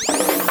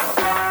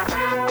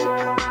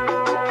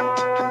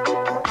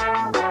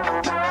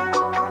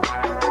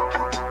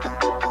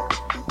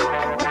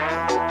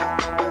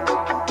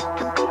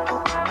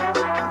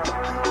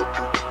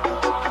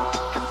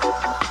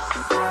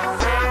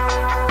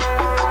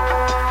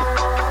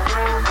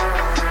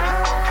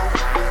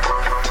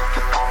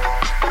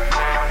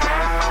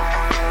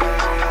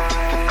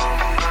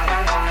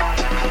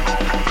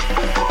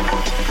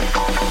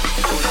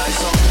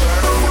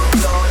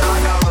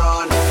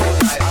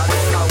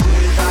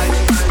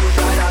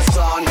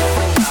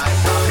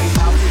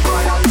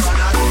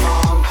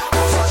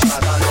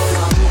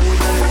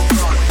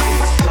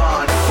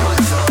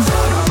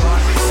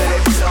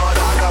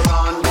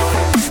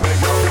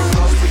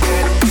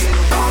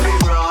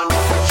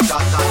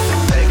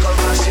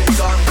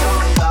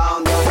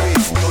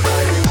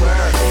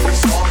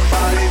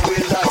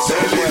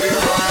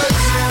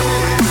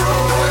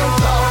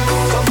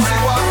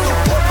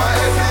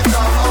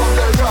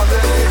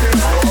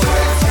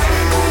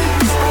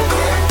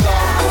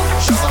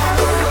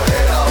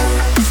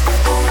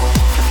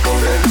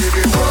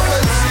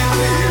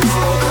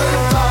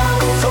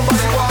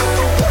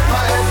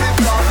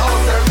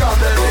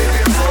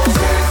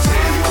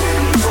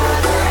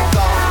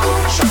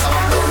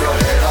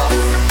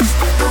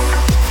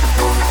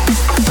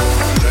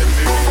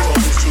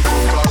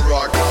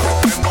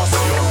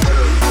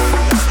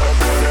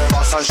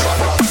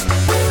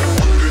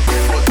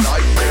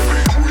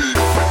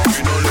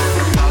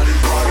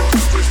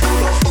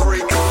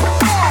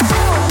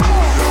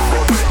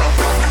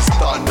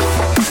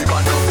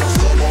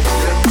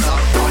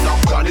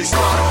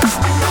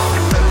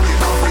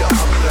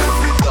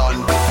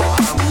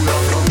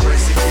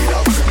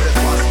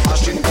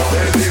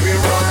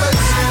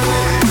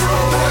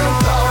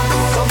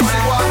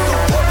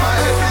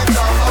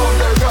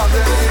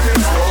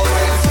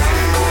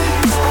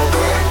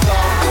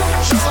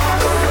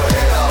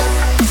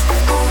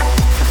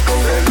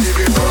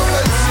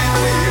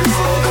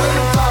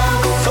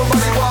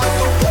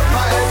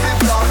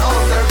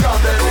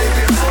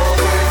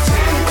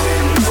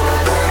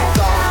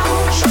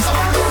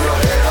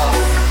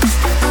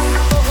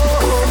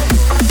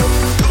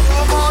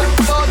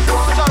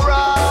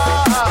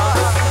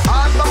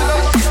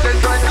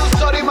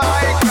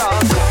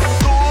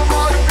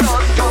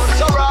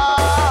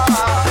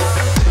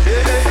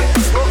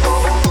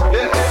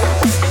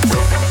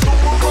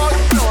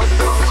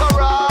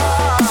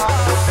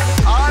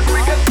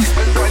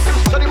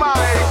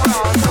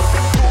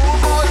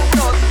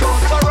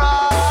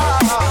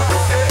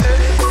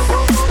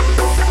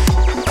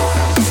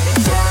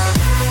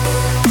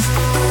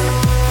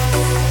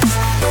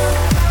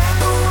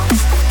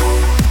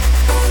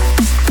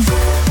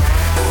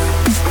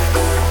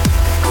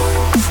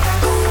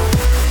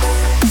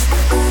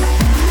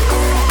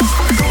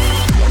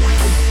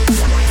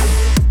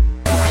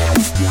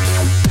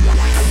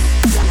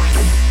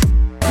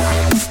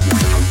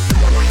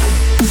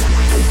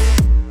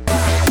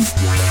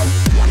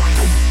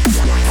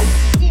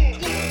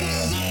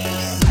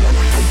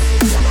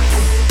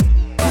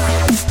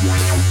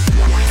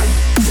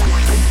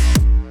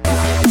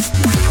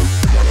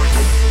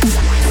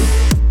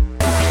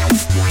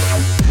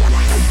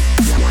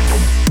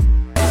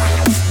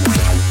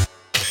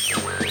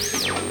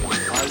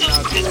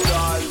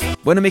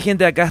 Bueno, mi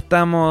gente, acá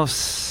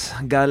estamos,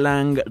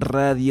 Galang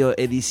Radio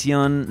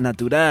Edición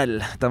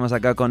Natural. Estamos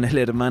acá con el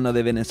hermano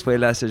de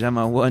Venezuela, se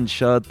llama One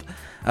Shot,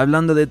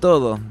 hablando de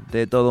todo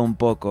un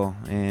poco.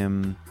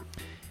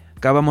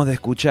 Acabamos de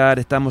escuchar,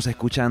 estamos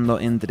escuchando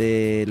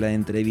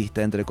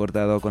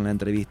entrecortado con la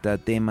entrevista,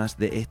 temas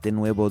de este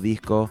nuevo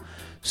disco.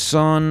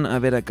 Son, a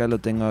ver, acá lo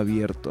tengo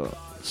abierto,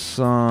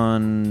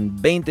 son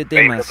 20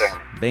 temas.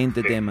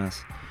 20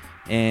 temas.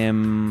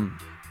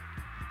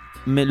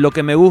 lo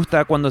que me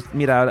gusta cuando...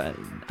 Mira,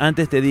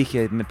 antes te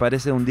dije, me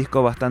parece un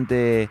disco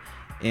bastante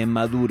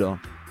maduro.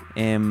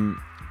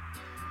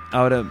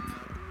 Ahora,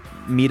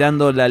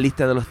 mirando la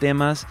lista de los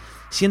temas,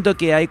 siento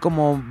que hay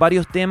como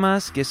varios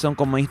temas que son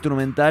como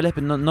instrumentales,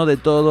 pero no de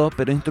todo,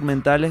 pero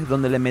instrumentales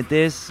donde le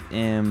metes...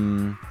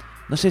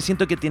 no sé,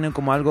 siento que tienen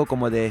como algo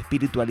como de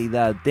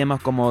espiritualidad.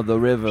 Temas como The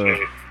River,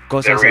 Sí,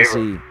 cosas The River.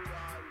 así.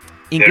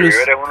 The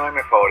River es uno de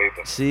mis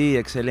favoritos. Sí,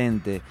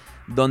 excelente.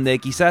 Donde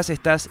quizás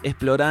estás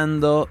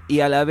explorando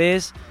y a la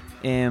vez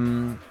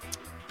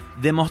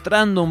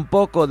demostrando un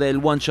poco del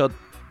one shot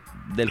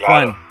del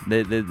Claro. Juan,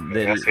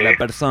 de Sí. la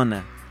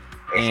persona.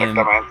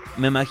 Exactamente.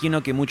 Me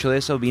imagino que mucho de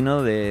eso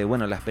vino de,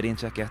 bueno, las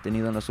experiencias que has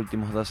tenido en los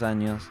últimos 2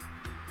 años.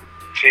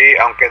 Sí,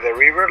 aunque The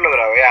River lo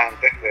grabé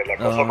antes de la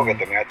cosa Oh. porque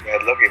tenía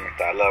dreadlock y me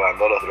estaba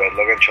lavando los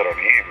dreadlock en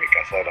Choroní, en mi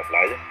casa de la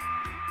playa.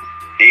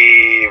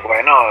 Y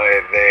bueno,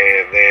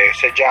 de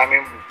ese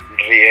jamming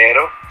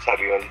riero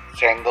salió el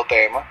sendo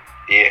tema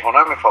y es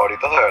uno de mis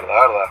favoritos de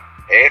verdad, ¿verdad?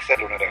 Ese,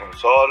 El lunes es un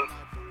sol,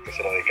 que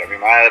se lo dediqué a mi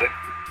madre.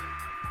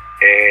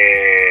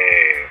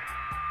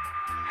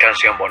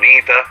 Canción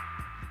bonita,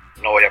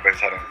 No voy a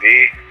pensar en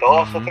ti.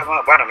 Todos esos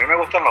temas, bueno, a mí me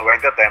gustan los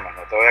 20 temas,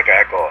 no te voy a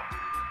caer coba.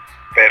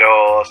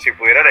 Pero si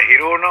pudiera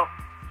elegir uno,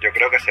 yo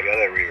creo que sería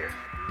The River.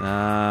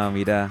 Ah,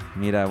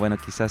 mira, bueno,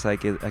 quizás hay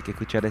que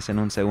escuchar ese en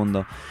un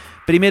segundo.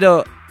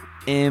 Primero,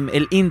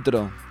 el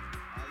intro.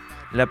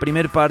 La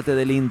primer parte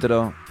del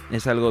intro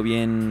es algo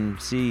bien,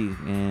 sí,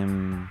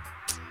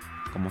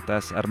 como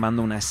estás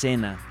armando una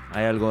escena.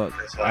 Hay algo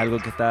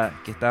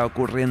que está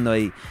ocurriendo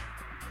ahí.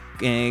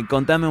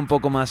 Contame un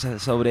poco más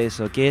sobre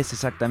eso. ¿Qué es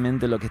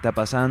exactamente lo que está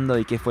pasando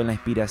y qué fue la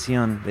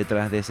inspiración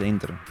detrás de ese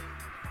intro?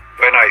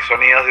 Bueno, hay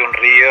sonidos de un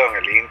río en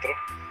el intro,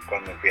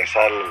 cuando empieza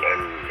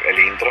el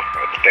intro,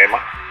 el tema.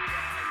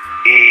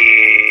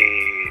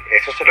 Y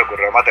eso se le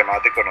ocurrió a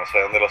Matemático, no sé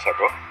dónde lo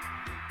sacó.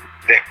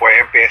 Después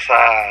empieza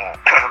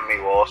mi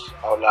voz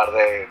a hablar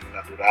de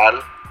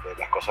natural, de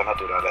las cosas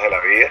naturales de la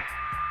vida.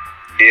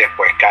 Y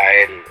después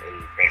cae el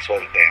peso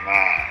del tema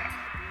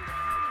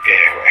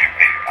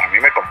que a mí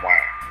me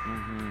conmueve.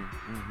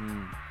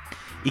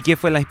 ¿Y qué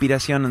fue la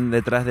inspiración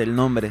detrás del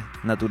nombre,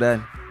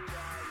 Natural?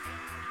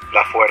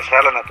 La fuerza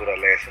de la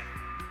naturaleza,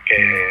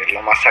 que es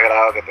lo más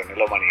sagrado que tiene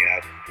la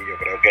humanidad. Y yo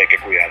creo que hay que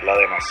cuidarla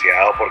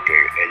demasiado porque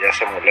ella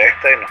se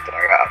molesta y nos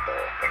traga a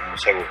todos en un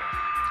segundo.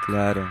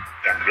 Claro.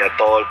 Cambia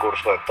todo el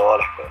curso de todas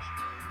las cosas.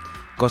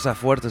 Cosas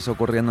fuertes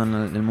ocurriendo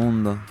en el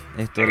mundo.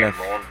 Esto En de el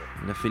mundo.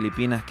 las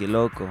Filipinas, qué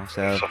loco. O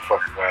sea, Eso fue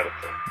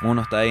fuerte.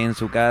 uno está ahí en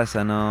su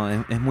casa, ¿no?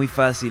 Es muy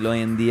fácil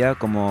hoy en día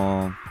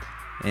como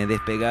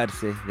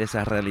despegarse de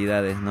esas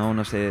realidades, ¿no?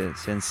 Uno se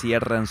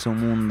encierra en su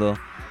mundo,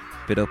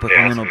 pero después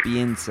cuando uno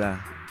piensa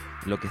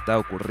lo que está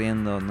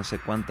ocurriendo, no sé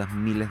cuántas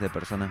miles de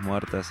personas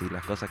muertas y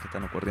las cosas que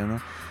están ocurriendo,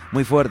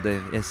 muy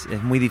fuerte.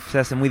 Se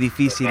hace muy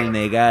difícil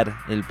negar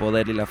el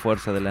poder y la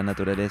fuerza de la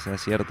naturaleza,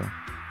 ¿cierto?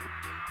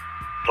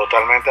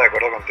 Totalmente de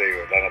acuerdo contigo.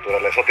 La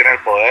naturaleza tiene el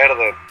poder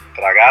de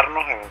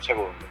tragarnos en un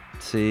segundo.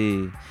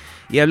 Sí.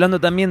 Y hablando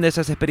también de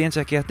esas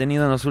experiencias que has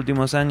tenido en los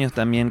últimos años,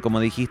 también, como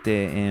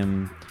dijiste,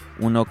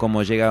 uno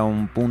como llega a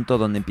un punto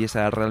donde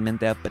empieza a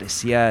realmente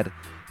apreciar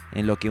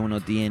en lo que uno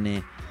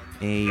tiene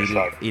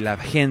y la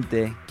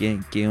gente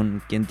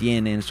quien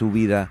tiene en su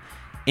vida.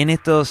 En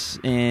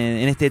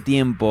este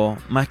tiempo,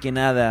 más que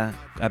nada,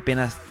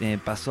 apenas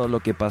pasó lo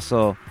que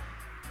pasó,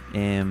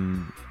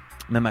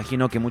 me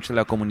imagino que mucha de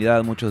la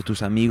comunidad, muchos de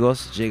tus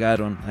amigos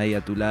llegaron ahí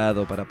a tu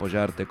lado para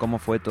apoyarte. ¿Cómo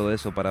fue todo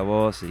eso para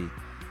vos?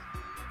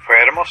 Fue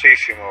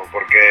hermosísimo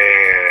porque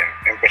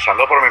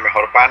empezando por mi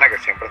mejor pana que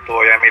siempre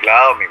estuvo ahí a mi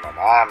lado, mi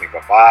mamá, mi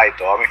papá y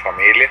toda mi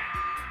familia,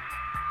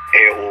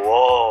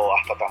 hubo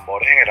hasta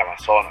tambores en el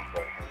Amazonas,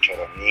 pues, en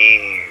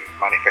Choroní,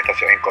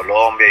 manifestaciones en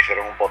Colombia,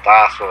 hicieron un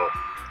potazo,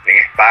 en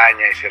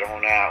España hicieron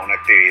una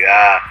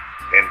actividad,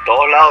 en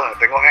todos lados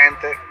donde tengo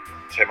gente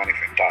se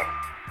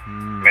manifestaron.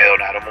 Me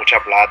donaron mucha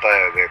plata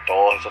de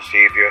todos esos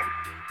sitios.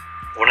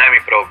 Una de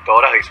mis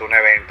productoras hizo un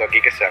evento aquí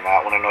que se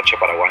llama Una Noche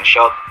para One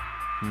Shot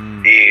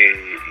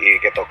y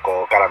que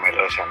tocó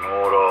Caramelo de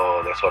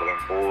Cianuro, Desorden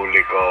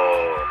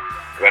Público.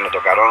 Bueno,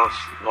 tocaron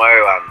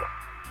 9 bandas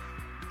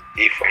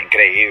y fue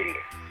increíble.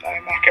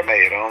 Además que me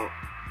dieron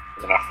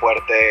una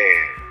fuerte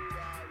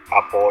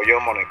apoyo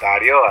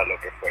monetario a lo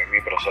que fue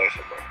mi proceso,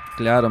 pues.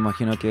 Claro,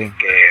 imagino que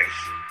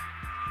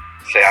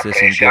se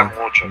aprecia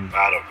mucho,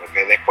 claro,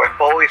 porque después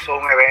Poe hizo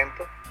un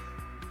evento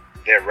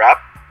de rap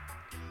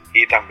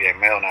y también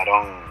me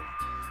donaron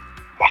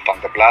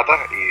bastante plata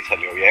y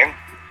salió bien,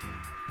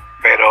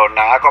 pero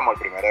nada como el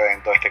primer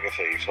evento que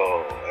se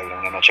hizo en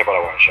Una Noche para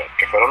One Shot,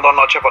 que fueron 2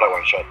 noches para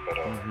One Shot,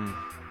 pero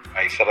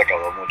ahí se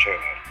recaudó mucho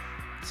dinero.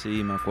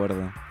 Sí, me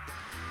acuerdo.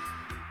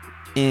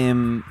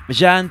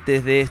 Ya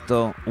antes de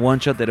esto, One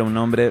Shot era un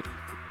nombre,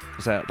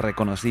 o sea,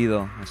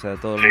 reconocido, o sea,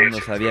 todo el mundo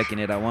sabía quién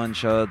era One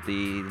Shot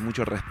y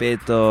mucho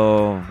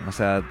respeto, o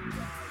sea,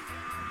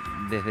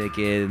 desde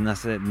que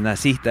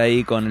naciste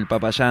ahí con el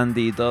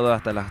Papayanti y todo,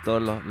 hasta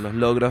todos los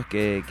logros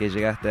que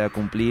llegaste a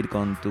cumplir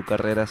con tu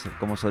carrera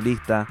como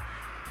solista.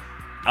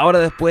 Ahora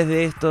después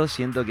de esto,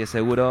 siento que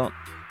seguro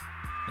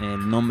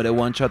el nombre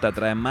One Shot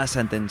atrae más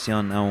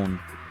atención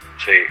aún.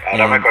 Sí,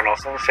 ahora me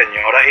conocen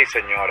señoras y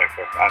señores,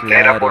 pues. Antes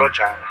era puro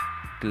chano.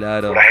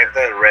 Claro. Pura gente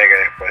del reggae.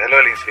 Después de lo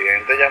del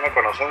incidente ya me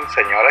conocen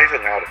señoras y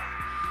señores.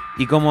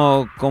 ¿Y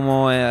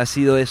cómo ha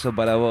sido eso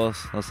para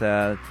vos? O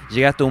sea,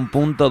 ¿llegaste a un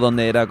punto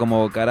donde era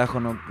como, carajo,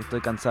 no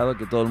estoy cansado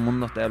que todo el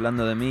mundo esté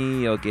hablando de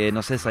mí? O que,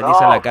 no sé, salís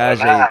a la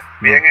calle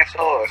Bien,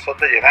 eso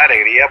te llena de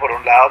alegría por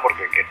un lado,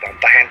 porque que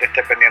tanta gente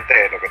esté pendiente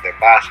de lo que te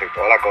pasa y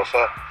toda la cosa,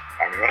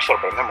 a mí me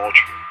sorprende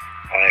mucho.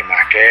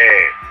 Además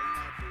que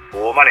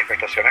hubo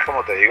manifestaciones,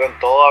 como te digo, en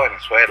toda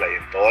Venezuela y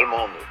en todo el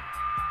mundo.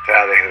 O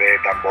sea, desde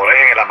tambores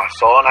en el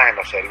Amazonas, en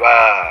la selva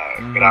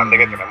grande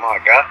que tenemos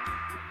acá,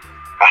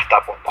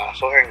 hasta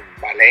potazos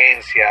en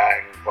Valencia,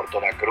 en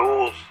Puerto La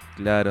Cruz.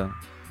 Claro.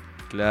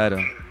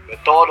 Yo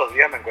todos los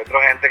días me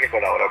encuentro gente que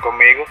colaboró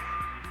conmigo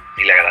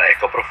y le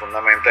agradezco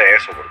profundamente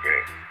eso, porque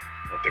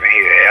no tienes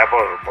idea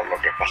por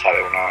lo que es pasar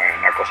de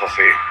una cosa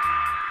así.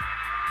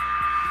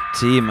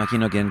 Sí,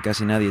 imagino que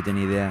casi nadie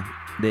tiene idea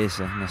de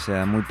eso. O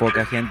sea, muy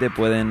poca gente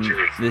pueden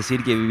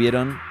decir que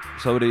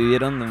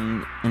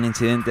sobrevivieron un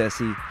incidente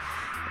así.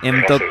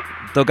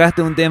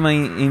 Tocaste un tema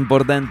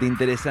importante,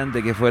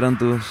 interesante, que fueron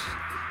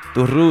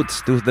tus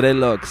roots, tus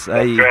dreadlocks.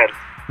 Ahí.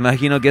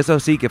 Imagino que eso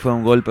sí que fue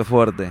un golpe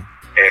fuerte.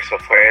 Eso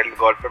fue el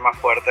golpe más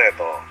fuerte de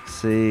todo.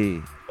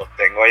 Sí. Los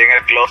tengo ahí en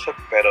el closet,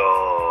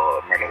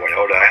 pero me los voy a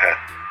volver a dejar.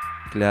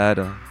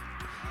 Claro.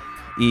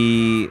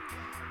 Y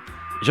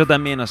yo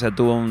también, o sea,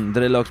 tuve un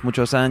dreadlocks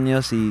muchos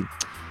años y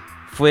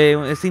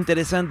es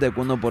interesante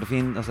cuando por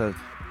fin, o sea,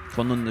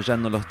 cuando uno ya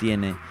no los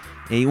tiene.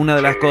 Y una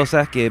de las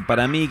cosas que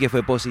para mí que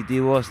fue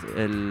positivo es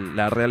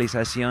la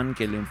realización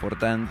que lo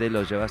importante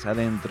lo llevas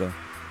adentro.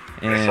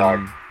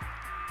 Exacto.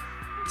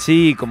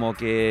 Sí, como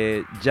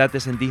que ya te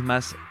sentís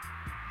más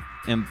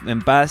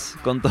en paz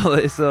con todo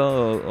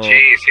eso.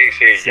 Sí,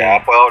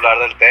 ya puedo hablar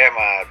del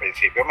tema. Al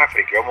principio me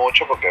friqueó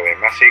mucho porque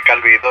verme así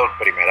calvito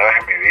primera vez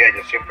en mi vida.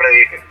 Yo siempre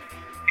dije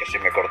que si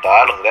me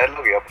cortaba los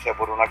dreadlocks iba a pasar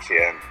por un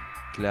accidente.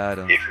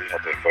 Claro. Y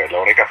fíjate, fue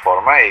la única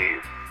forma y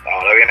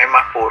ahora vienen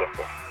más puros,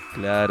 pues.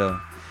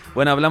 Claro.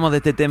 Bueno, hablamos de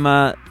este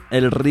tema,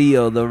 el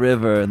río, The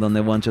River,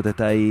 donde One Shot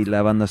está ahí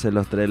lavándose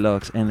los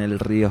dreadlocks en el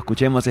río.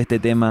 Escuchemos este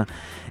tema.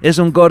 Es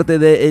un corte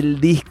del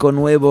disco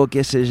nuevo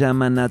que se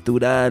llama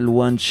Natural,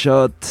 One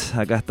Shot.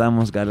 Acá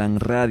estamos,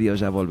 Galang Radio,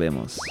 ya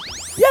volvemos.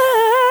 Yeah!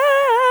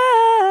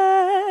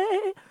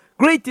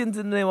 Greetings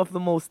in the name of the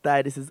Most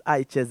High. This is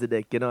I,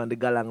 Chesedek, on the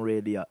Galang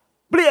Radio.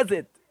 Blaze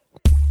it!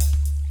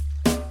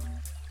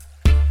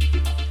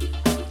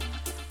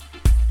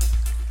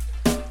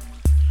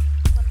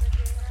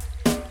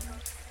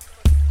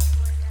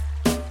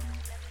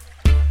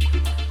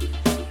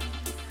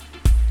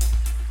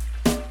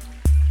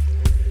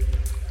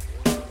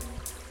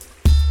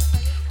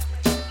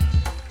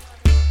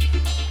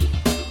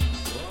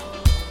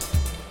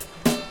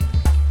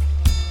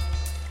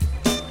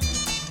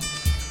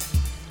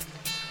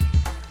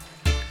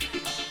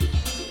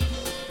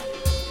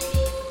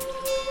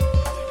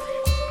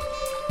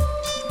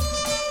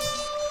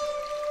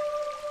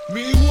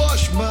 Me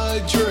wash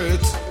my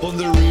dirt on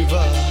the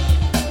river,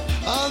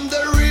 and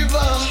the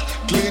river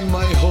clean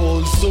my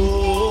whole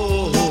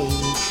soul.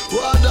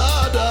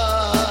 Wadada,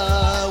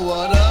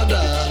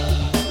 wadada,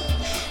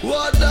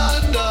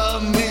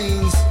 wadada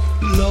means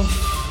love.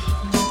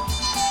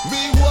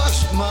 Me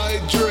wash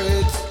my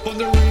dirt on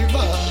the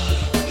river,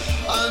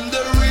 and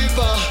the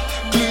river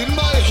clean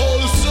my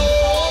whole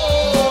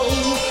soul.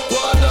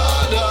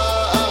 Wadada,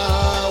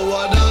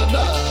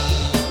 wadada,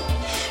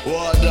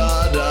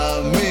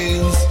 wadada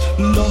means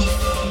love.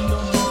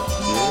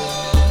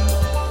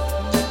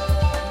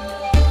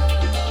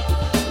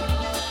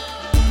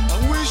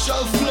 And we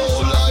shall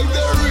flow like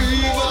the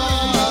river.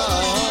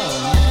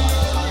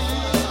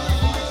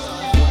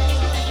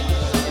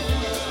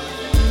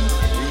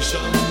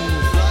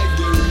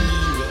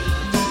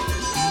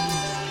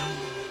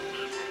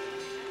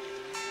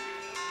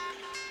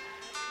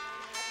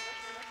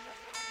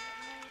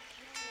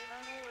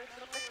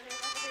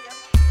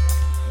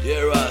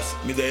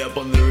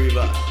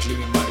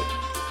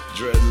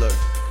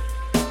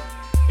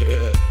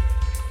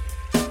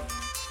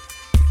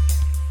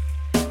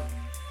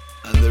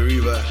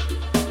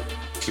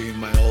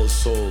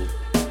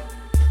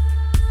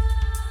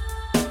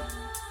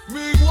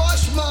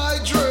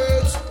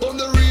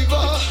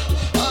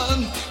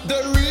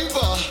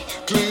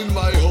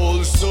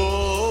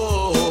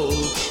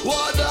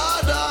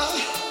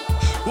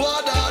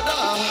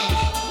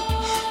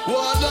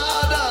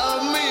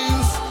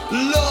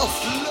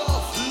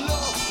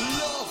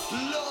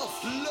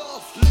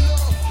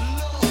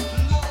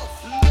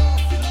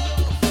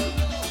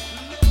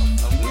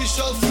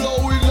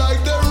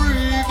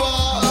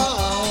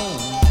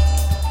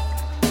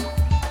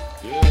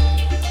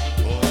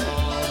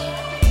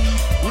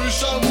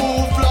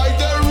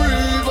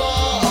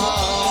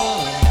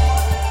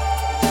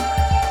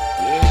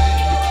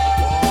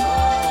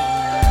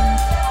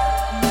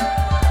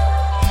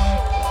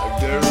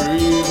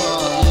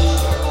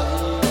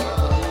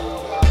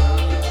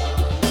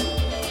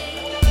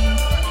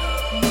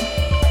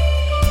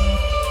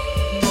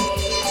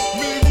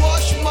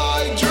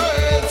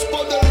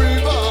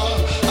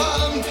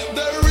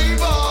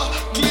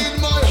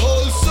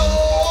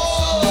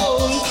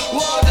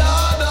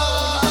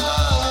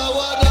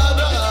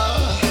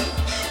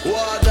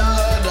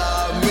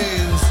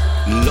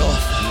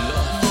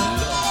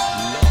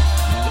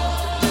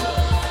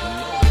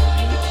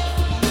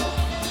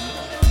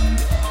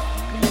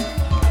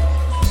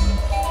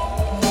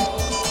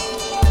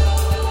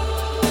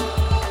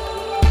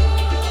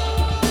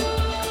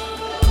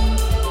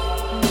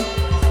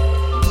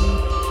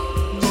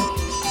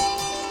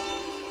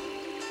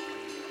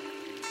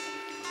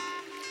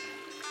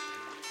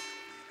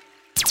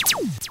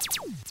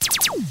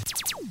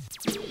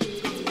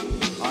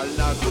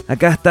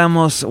 Acá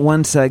estamos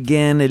once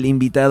again, el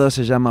invitado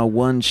se llama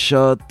One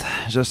Shot,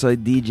 yo soy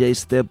DJ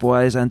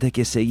Stepwise. Antes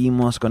que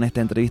seguimos con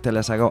esta entrevista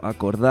les hago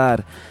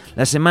acordar,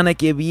 la semana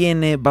que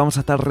viene vamos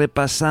a estar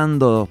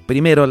repasando,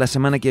 primero la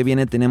semana que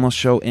viene tenemos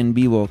show en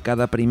vivo,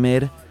 cada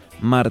primer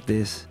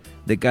martes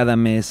de cada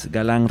mes,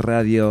 Galán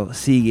Radio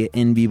sigue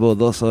en vivo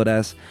 2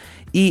 horas.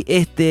 Y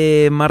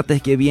este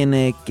martes que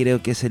viene,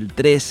 creo que es el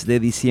 3 de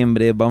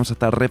diciembre, vamos a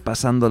estar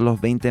repasando los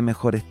 20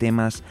 mejores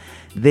temas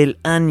del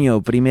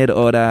año. Primera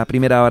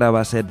hora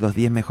va a ser los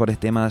 10 mejores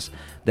temas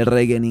de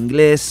reggae en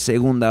inglés.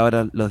 Segunda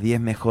hora, los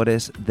 10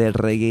 mejores del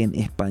reggae en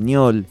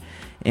español.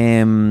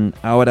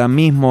 Ahora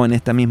mismo en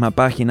esta misma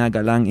página,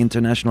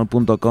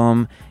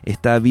 galaninternational.com,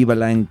 está viva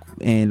la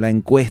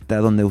encuesta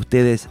donde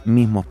ustedes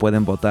mismos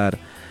pueden votar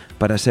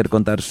para hacer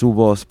contar su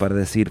voz, para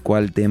decir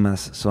cuáles temas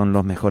son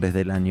los mejores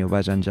del año.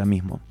 Vayan ya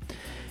mismo.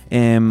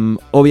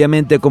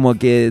 Obviamente como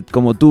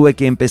tuve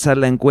que empezar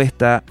la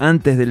encuesta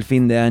antes del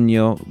fin de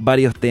año,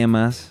 varios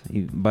temas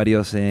y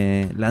varios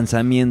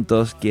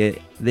lanzamientos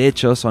que de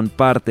hecho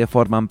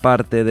forman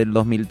parte del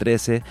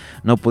 2013,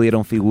 no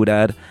pudieron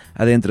figurar.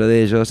 Adentro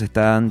de ellos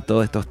están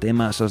todos estos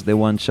temazos de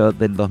One Shot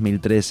del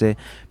 2013,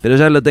 pero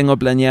ya lo tengo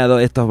planeado,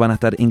 estos van a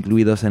estar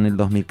incluidos en el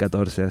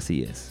 2014,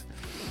 así es.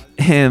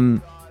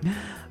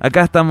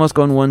 Acá estamos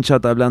con One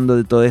Shot hablando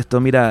de todo esto.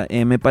 Mira,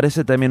 me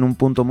parece también un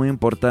punto muy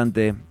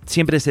importante.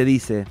 Siempre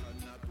se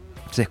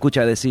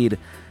escucha decir,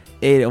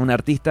 un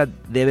artista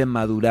debe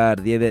madurar,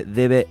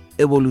 debe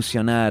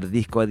evolucionar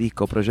disco a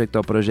disco, proyecto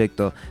a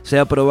proyecto. Se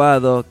ha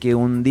probado que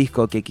un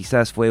disco que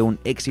quizás fue un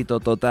éxito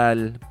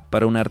total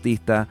para un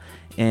artista,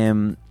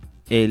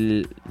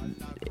 ese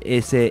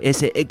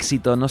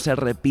éxito no se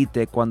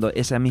repite cuando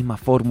esa misma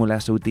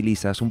fórmula se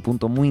utiliza. Es un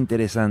punto muy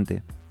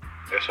interesante.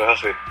 Eso es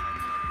así.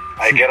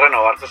 Hay que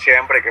renovarse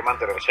siempre, hay que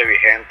mantenerse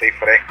vigente y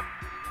fresco.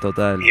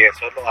 Total. Y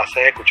eso lo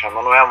haces escuchando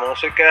nueva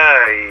música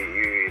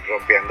y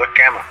rompiendo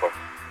esquemas, pues.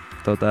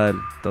 Total.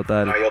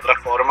 No hay otra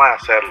forma de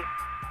hacerlo.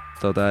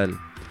 Total.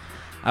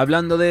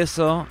 Hablando de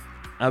eso,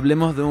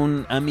 hablemos de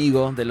un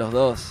amigo de los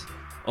dos.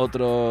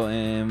 Otro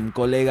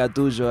colega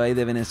tuyo ahí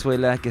de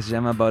Venezuela que se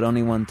llama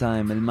Baroni One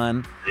Time, el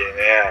man.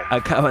 Yeah.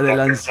 Acaba de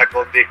lanzar.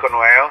 Sacó un disco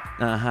nuevo.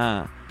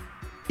 Ajá.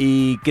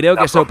 Y creo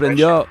que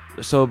sorprendió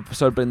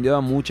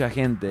a mucha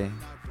gente.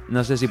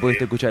 No sé si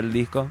pudiste escuchar el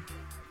disco.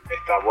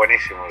 Está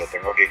buenísimo, lo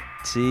tengo aquí.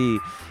 Sí.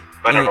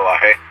 Bueno, lo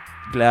bajé.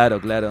 Claro.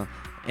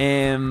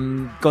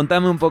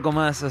 Contame un poco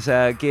más, o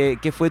sea,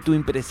 ¿qué fue tu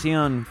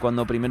impresión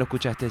cuando primero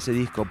escuchaste ese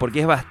disco?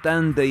 Porque es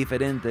bastante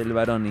diferente del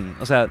Baroni.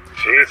 O sea,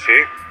 sí.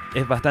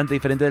 Es bastante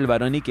diferente del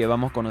Baroni que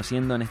vamos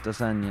conociendo en estos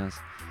años.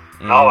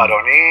 No,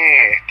 Baroni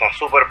está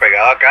súper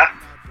pegado acá.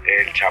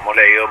 El chamo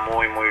le ha ido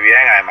muy, muy bien.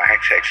 Además,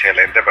 es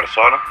excelente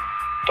persona.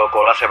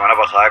 Tocó la semana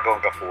pasada con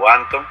Cafu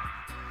Anton.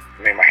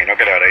 Me imagino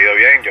que le habrá ido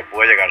bien. Yo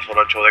pude llegar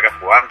solo al show de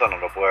Cafu Anton, no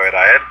lo pude ver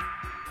a él.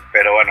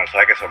 Pero bueno, él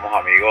sabe que somos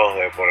amigos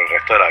por el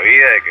resto de la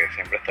vida y que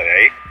siempre estaré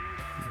ahí.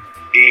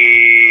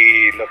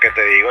 Y lo que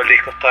te digo, el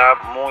disco está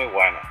muy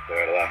bueno, de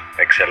verdad,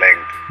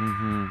 excelente.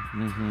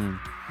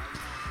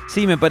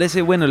 Sí, me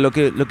parece bueno. Lo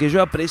que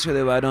yo aprecio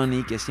de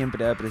Baroni, que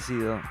siempre he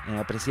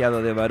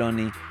apreciado de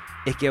Baroni,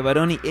 es que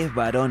Baroni es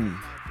Baroni.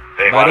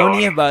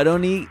 Baroni es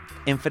Baroni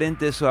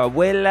enfrente de su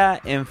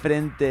abuela,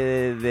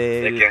 enfrente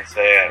de quien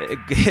sea.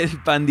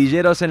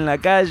 Pandilleros en la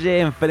calle,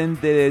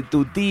 enfrente de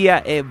tu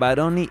tía.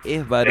 Baroni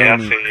es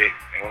Baroni. Es así,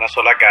 es una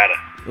sola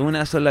cara.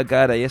 Una sola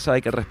cara, y eso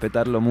hay que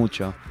respetarlo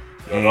mucho.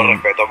 Yo lo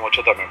respeto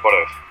mucho también por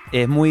eso.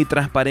 Es muy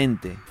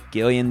transparente,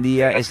 que hoy en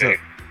día eso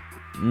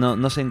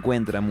no se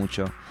encuentra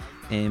mucho.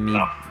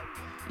 No.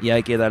 Y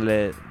hay que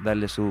darle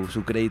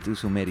su crédito y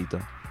su mérito.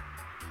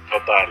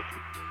 Total.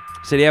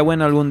 Sería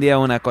bueno algún día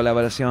una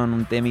colaboración,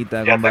 un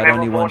temita con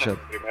Baroni One Shot.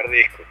 El primer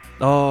disco.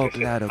 Oh,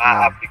 claro.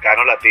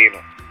 Africano latino.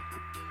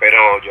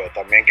 Pero yo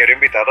también quiero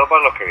invitarlo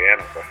para los que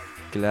vienen, pues.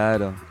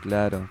 Claro.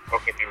 O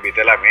que me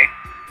invite él a mí.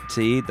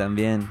 Sí,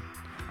 también.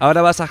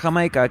 Ahora vas a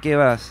Jamaica, ¿a qué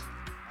vas?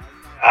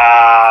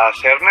 A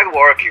hacer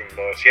networking,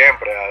 lo de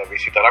siempre, a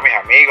visitar a mis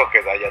amigos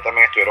que de allá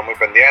también estuvieron muy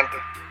pendientes.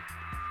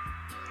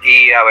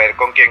 Y a ver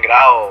con quién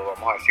grabo.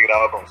 Vamos a ver si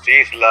grabo con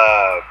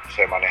Sisla,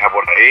 se maneja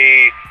por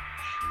ahí.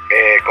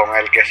 Con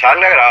el que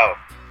salga grabo.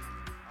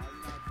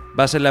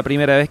 ¿Va a ser la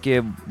primera vez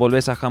que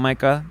volvés a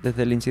Jamaica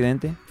desde el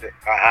incidente? Sí.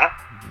 Ajá.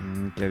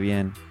 Qué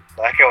bien.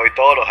 Sabes que voy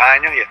todos los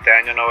años y este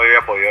año no había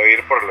podido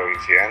ir por los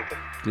incidentes.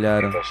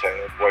 Claro. Entonces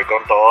voy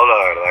con todo, la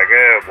verdad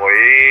que voy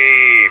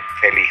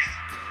feliz.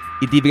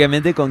 ¿Y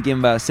típicamente con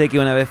quién vas? Sé que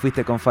una vez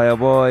fuiste con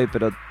Fireboy,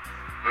 pero...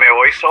 Me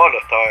voy solo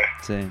esta vez.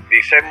 Sí.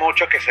 Dicen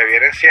muchos que se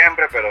vienen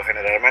siempre, pero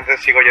generalmente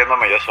sigo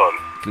yéndome yo solo.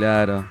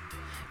 Claro.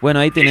 Bueno,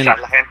 ahí tienen... Quizás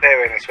la gente de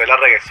Venezuela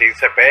Reggaecín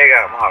se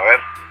pega, vamos a ver.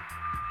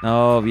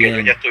 Oh, bien. Que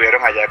ellos ya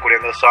estuvieron allá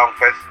cubriendo el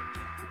Songfest.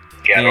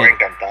 Quedaron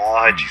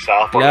encantados,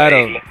 hechizados por la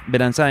isla. Claro,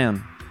 Beran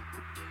Zion.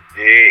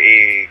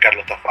 Y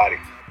Carlos Tafari.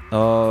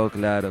 Oh,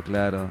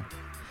 claro.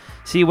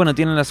 Sí, bueno,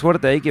 tienen la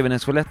suerte ahí que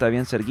Venezuela está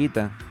bien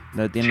cerquita.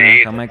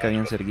 Tiene Jamaica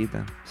bien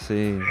cerquita.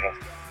 Sí,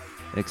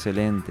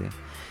 excelente.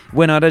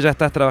 Bueno, ahora ya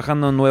estás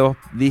trabajando en nuevos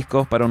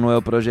discos para un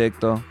nuevo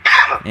proyecto.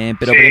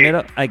 Pero Sí.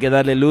 primero hay que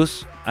darle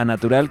luz a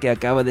Natural, que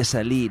acaba de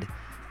salir.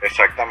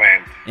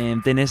 Exactamente.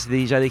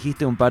 Ya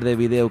dijiste un par de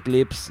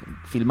videoclips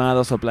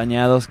filmados o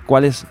planeados.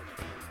 ¿Cuáles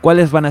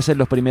van a ser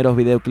los primeros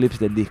videoclips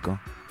del disco?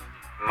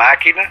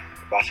 Máquina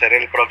va a ser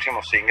el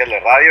próximo single de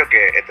radio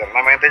que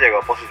eternamente llegó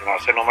a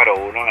posicionarse número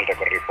 1 en el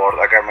Record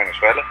Report acá en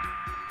Venezuela.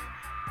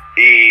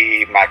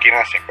 Y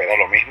Máquina se espera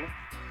lo mismo,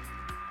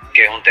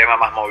 que es un tema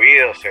más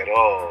movido,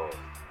 cero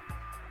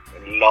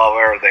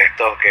lover de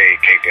estos,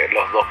 que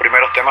los 2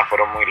 primeros temas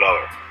fueron muy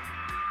lover.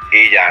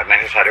 Y ya es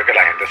necesario que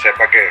la gente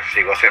sepa que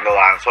sigo haciendo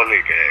dancehall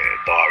y que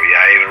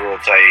todavía hay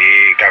roots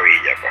ahí,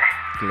 cabilla, pues.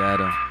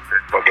 Claro.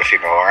 Porque si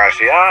no van a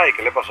decir, ay,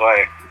 ¿qué le pasó a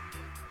él?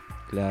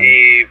 Claro.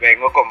 Y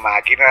vengo con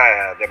Máquina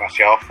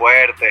demasiado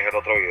fuerte, es el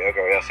otro video que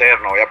voy a hacer.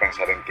 No voy a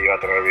pensar en ti, va a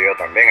tener video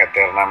también,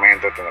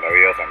 eternamente tendrá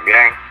video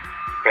también.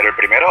 Pero el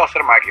primero va a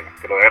ser Máquina,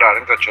 que lo voy a grabar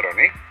entre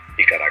Choroní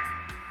y Caracas.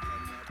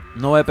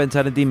 No voy a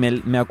pensar en ti,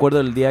 me acuerdo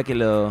el día que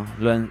lo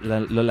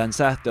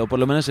lanzaste, o por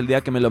lo menos el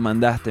día que me lo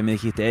mandaste, me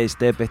dijiste, hey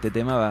Step, este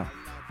tema va.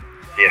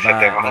 Y ese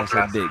tema va es a un ser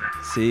clásico. big.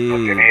 Sí. No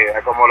tienes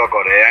idea cómo lo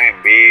corean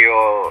en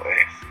vivo,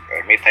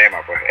 es mi tema,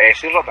 pues.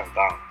 Es y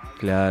Rotterdam.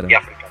 Claro. Y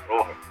África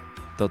Ruge.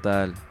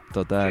 Total.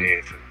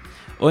 Sí.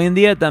 Hoy en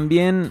día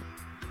también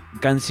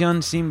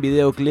canción sin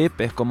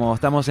videoclip es como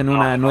estamos en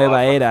una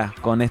nueva era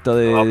con esto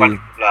de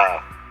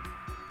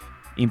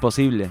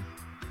imposible.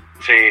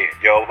 Sí,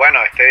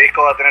 este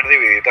disco va a tener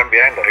DVD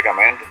también,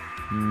 lógicamente,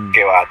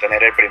 que va a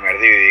tener el primer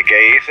DVD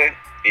que hice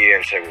y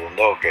el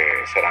segundo que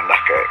serán las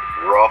que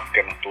Rough,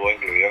 que no estuvo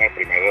incluido en el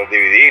primer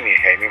DVD, ni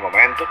Hey Mi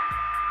Momento,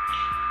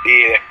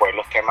 y después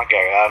los temas que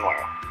haga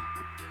nuevos.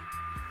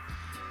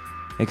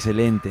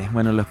 Excelente,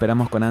 bueno, lo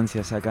esperamos con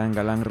ansias acá en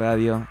Galán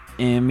Radio.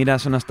 Mira,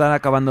 se nos está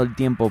acabando el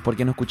tiempo, ¿por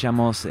qué no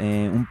escuchamos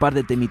un par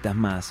de temitas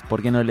más?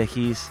 ¿Por qué no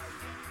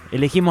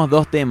elegimos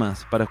 2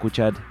 temas para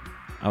escuchar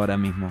ahora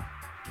mismo?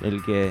 Yo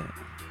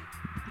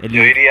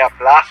diría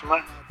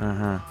Plasma.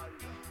 Ajá.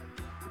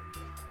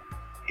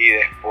 Y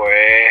después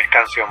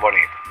Canción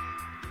Bonita.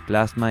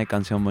 Plasma y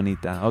Canción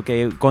Bonita. Ok,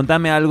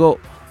 contame algo,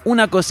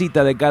 una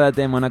cosita de cada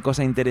tema, una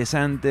cosa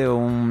interesante o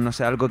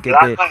algo que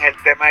Plasma es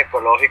el tema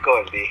ecológico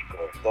del disco,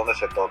 es donde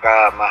se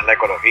toca más la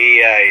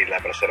ecología y la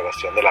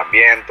preservación del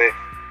ambiente,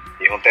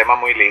 y es un tema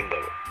muy lindo.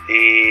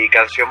 Y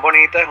Canción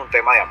Bonita es un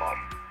tema de amor.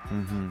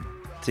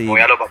 Sí.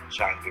 Muy a lo Papu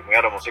Santi, muy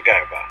a la música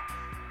de paz.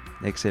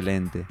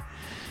 Excelente.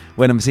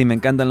 Bueno, sí, me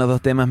encantan los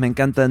 2 temas, me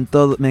encanta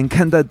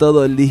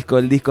todo el disco.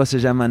 El disco se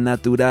llama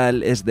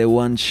Natural, es de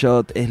One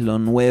Shot, es lo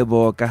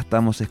nuevo. Acá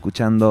estamos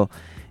escuchando,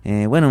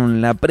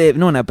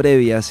 no una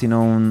previa,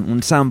 sino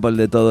un sample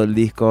de todo el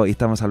disco. Y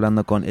estamos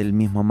hablando con el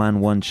mismo man,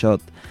 One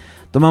Shot.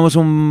 Tomamos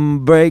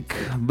un break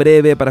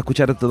breve para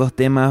escuchar estos 2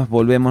 temas.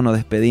 Volvemos, nos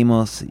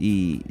despedimos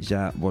y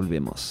ya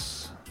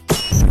volvemos.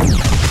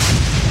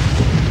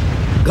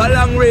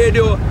 Galang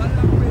Radio.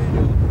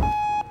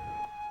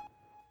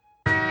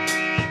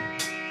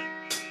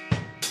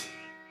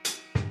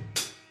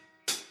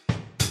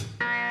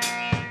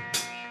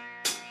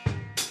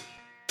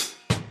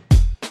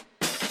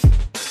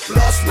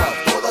 Plasma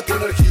toda tu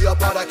energía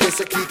para que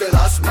se quite el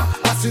asma.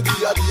 Así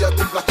día a día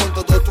cumplas con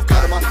todo tu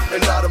karma.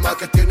 El arma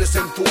que tienes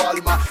en tu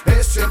alma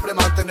es siempre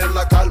mantener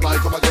la calma. Y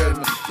como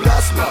again,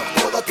 plasma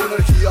toda tu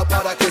energía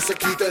para que se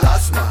quite el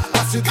asma.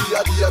 Así día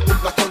a día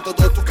cumplas con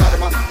todo tu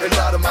karma. El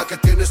arma que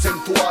tienes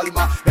en tu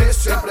alma es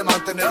siempre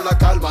mantener la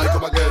calma. Y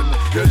como again,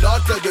 y el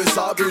arte de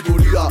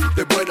sabiduría,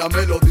 de buena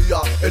melodía,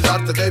 el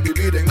arte de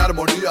vivir en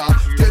armonía.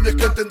 Tienes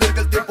que entender que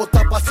el tiempo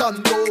está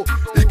pasando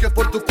y que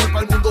por tu culpa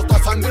el mundo está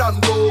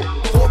sangrando.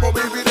 ¿Cómo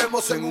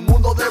viviremos en un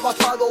mundo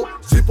devastado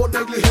si por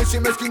negligencia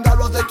y mezquindad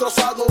lo has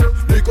destrozado?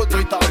 Ni con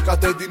 30 arcas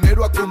de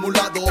dinero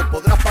acumulado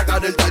podrás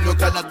pagar el daño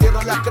que a la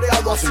tierra le has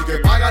creado. Así que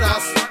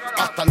pagarás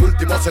hasta el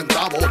último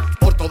centavo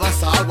por toda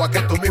esa agua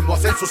que tú mismo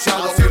has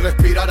ensuciado. Así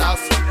respirarás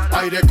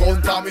aire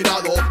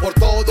contaminado por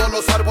todos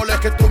los árboles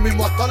que tú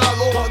mismo has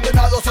talado.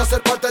 Condenados a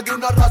ser parte de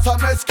una raza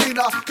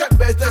mezquina que en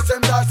vez de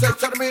sembrar se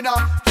extermina.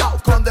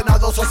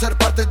 Condenados a ser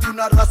parte de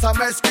una raza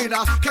mezquina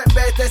que en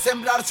vez de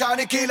sembrar se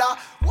aniquila.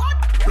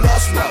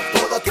 Plasma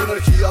toda tu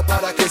energía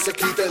para que se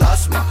quite el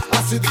asma.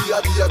 Así día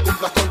a día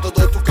cumplas con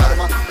todo tu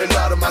karma. El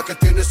arma que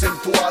tienes en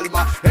tu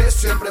alma es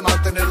siempre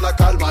mantener la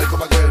calma. Y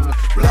como again,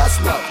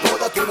 plasma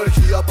toda tu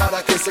energía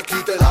para que se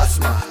quite el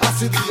asma.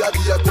 Así día a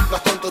día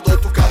cumplas con todo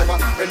tu karma.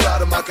 El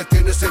arma que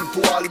tienes en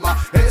tu alma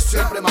es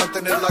siempre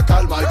mantener la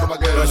calma. Y como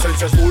again, la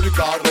esencia es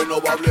única,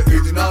 renovable y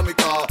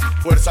dinámica.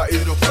 Fuerza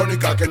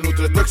hidrofónica que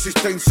nutre tu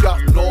existencia.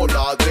 No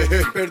la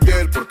dejes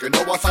perder porque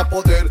no vas a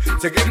poder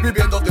seguir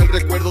viviendo del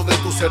recuerdo de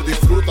tu ser.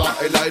 Disfruta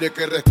el aire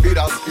que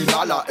respiras,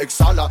 inhala,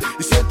 exhala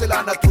y siente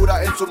la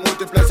natura en sus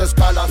múltiples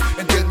escalas.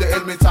 Entiende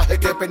el mensaje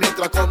que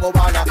penetra como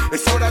bala.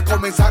 Es hora de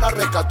comenzar a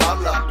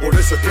rescatarla. Por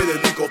eso es que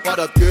dedico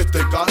para ti este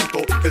canto.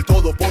 Que el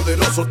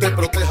Todopoderoso te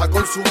proteja proteja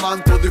con su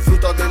manto.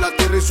 Disfruta de la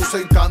tierra y sus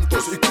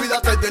encantos, y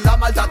cuídate de la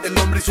maldad del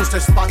hombre y sus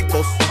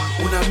espantos.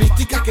 Una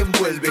mística que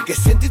envuelve, que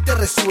siente y te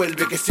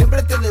resuelve, que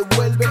siempre te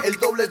devuelve el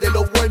doble de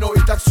lo bueno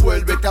y te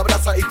absuelve, te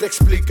abraza y te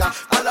explica.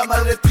 A la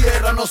madre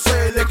tierra no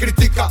se le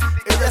critica,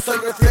 ella es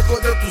el reflejo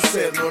de tu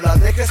ser. No la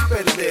dejes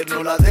perder,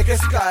 no la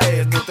dejes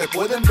caer, no te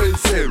pueden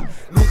vencer,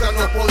 nunca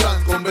nos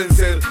podrán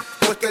convencer,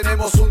 pues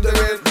tenemos un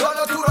deber, la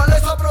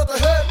naturaleza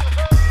proteger.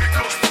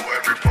 Because to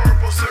every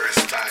purpose there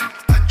is time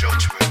and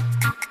judgment.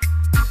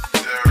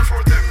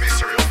 Therefore the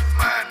misery of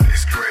man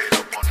is great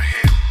upon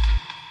him.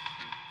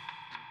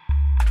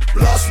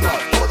 Plasma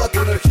toda tu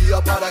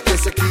energía para que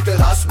se quite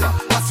el asma.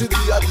 Así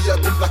día a día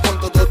cumplas con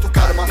todo tu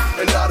karma.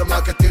 El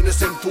arma que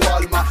tienes en tu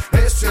alma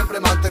es siempre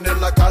mantener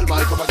la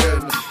calma. Y como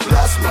again.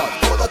 Plasma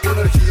toda tu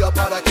energía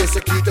para que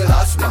se quite el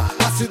asma.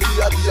 Así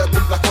día a día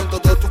cumplas con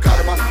todo tu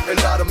karma.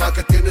 El arma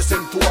que tienes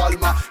en tu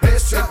alma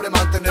es siempre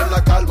mantener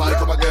la calma. Y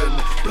como again.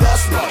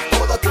 Plasma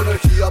toda tu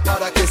energía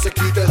para que se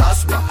quite el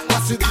asma.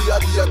 Así día a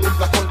día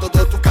cumplas con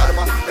todo tu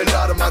karma. El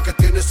arma que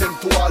tienes en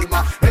tu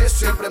alma es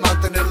siempre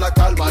mantener la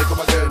calma. Y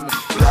como again.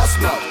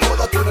 Plasma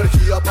toda tu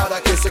energía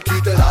para que se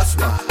quite el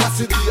asma.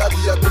 Así día a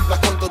día cumplas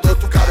con todo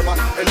tu karma.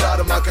 El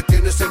arma que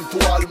tienes en tu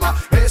alma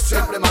es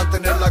siempre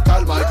mantener la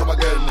calma. Y como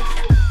again.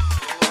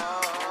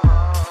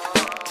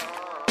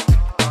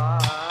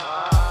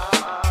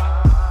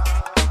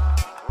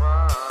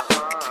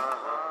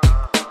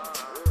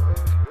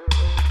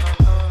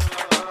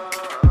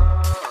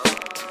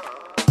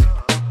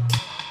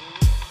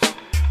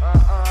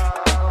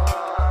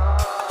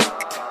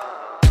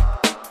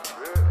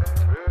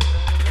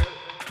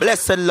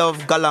 Blessed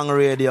Love Galang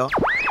Radio.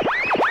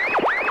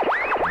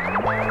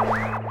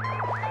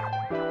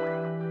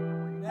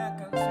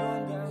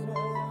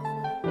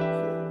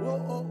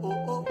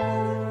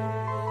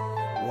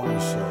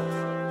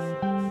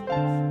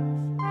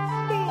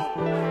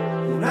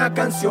 Una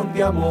canción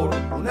de amor,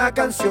 una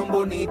canción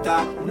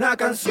bonita, una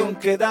canción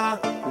que da,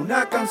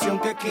 una canción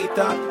que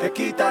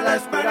quita la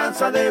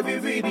esperanza de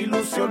vivir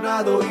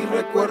ilusionado y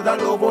recuerda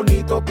lo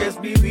bonito que es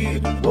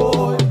vivir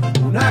hoy.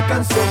 Una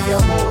canción de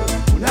amor,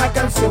 una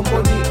canción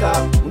bonita,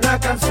 una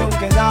canción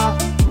que da,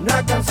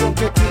 una canción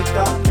que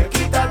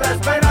quita la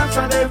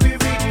esperanza de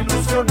vivir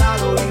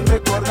ilusionado y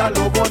recuerda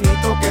lo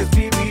bonito que es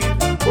vivir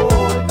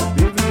hoy,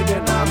 vivir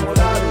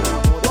enamorado.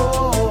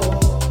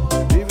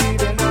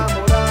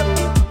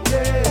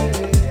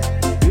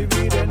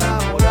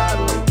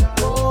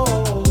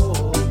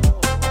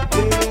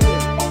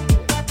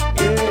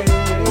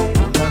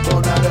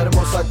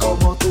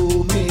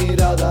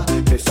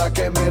 Esa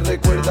que me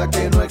recuerda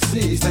que no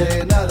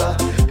existe nada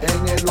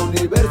en el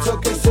universo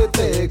que se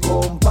te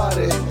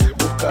compare.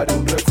 Buscaré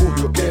un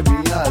refugio que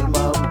mi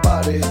alma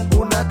ampare.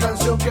 Una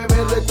canción que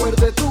me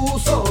recuerde tu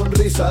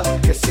sonrisa,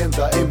 que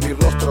sienta en mi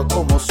rostro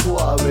como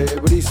suave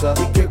brisa,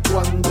 y que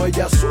cuando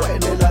ella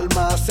suene el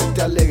alma se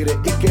te alegre,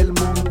 y que el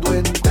mundo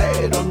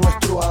entero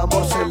nuestro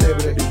amor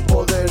celebre, y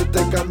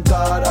poderte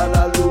cantar a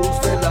la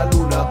luz de la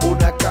luna.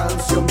 Una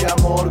canción de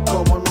amor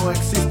como no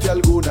existe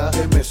alguna,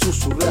 que me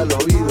susurre al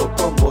oído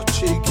con voz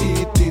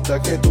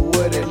chiquitita, que tú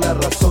eres la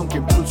razón que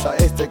impulsa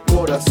este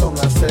corazón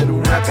a hacer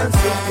una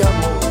canción de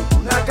amor,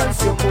 una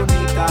canción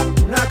bonita,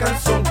 una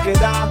canción que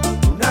da,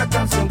 una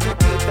canción que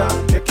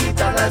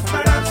quita la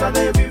esperanza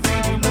de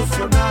vivir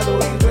ilusionado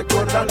y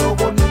recuerda lo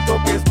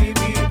bonito que es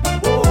vivir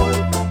hoy.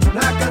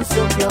 Una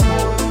canción de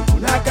amor,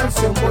 una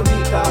canción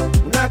bonita,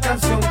 una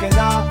canción que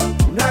da,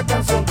 una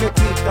canción que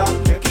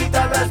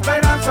quita la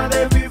esperanza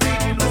de vivir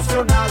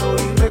ilusionado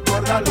y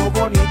recuerda lo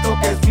bonito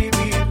que es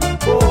vivir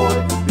hoy,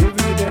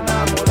 vivir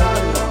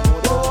enamorado.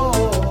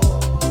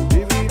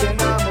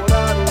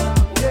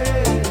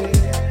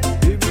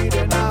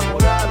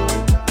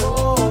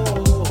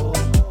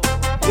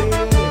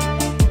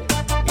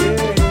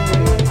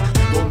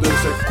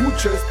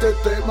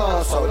 Este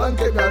tema sabrán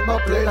que mi alma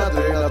plena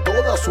drena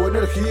toda su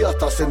energía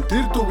hasta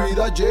sentir tu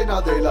vida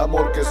llena del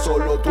amor que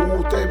solo tú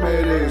te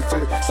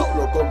mereces.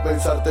 Solo con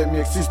pensarte mi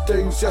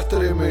existencia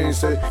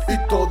estremece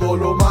y todo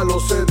lo malo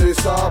se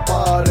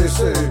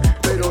desaparece,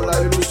 pero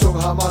la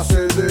ilusión jamás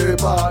se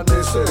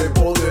desvanece.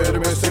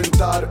 Poderme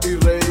sentar y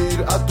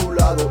reír a tu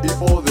lado y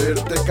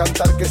poderte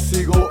cantar que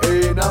sigo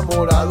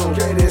enamorado,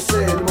 que eres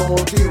el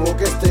motivo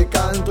que este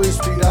canto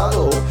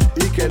inspirado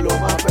y que lo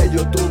más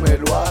bello tú me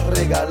lo has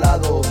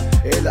regalado.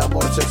 El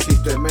amor si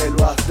existe me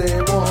lo has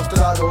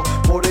demostrado,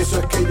 por eso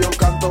es que yo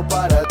canto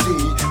para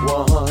ti.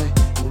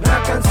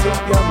 Una canción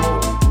de amor,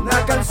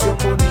 una canción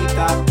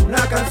bonita,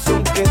 una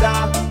canción que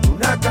da,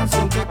 una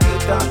canción que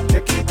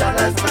quita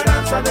la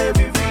esperanza de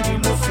vivir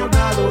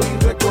ilusionado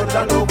y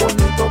recuerda lo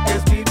bonito que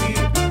es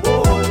vivir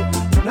hoy.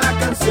 Una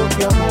canción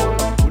de amor,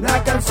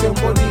 una canción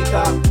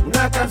bonita,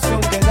 una canción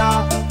que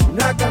da,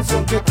 una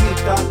canción que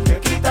quita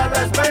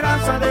la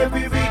esperanza de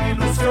vivir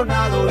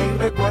ilusionado y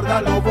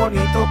recuerda lo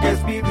bonito que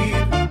es vivir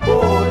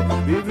hoy,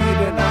 vivir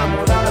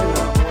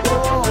enamorado.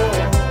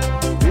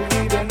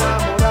 Vivir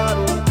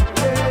enamorado,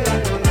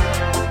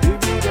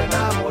 vivir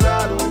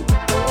enamorado,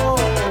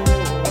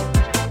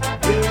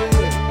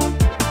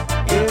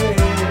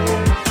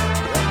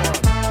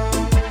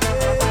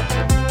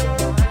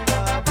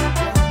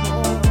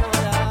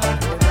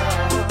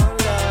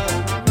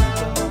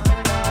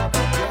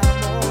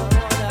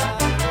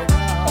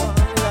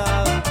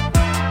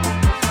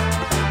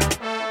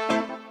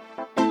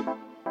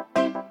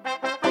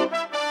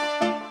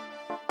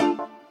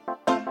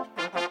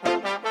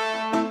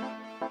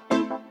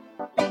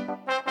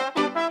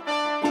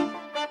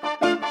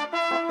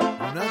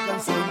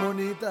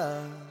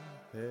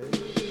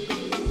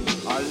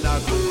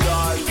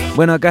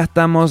 Bueno, acá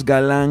estamos,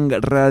 Galang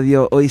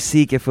Radio. Hoy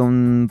sí que fue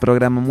un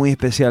programa muy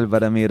especial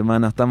para mi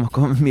hermano. Estamos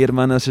con mi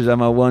hermano, se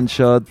llama One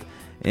Shot.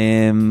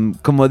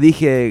 Como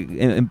dije,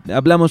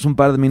 hablamos un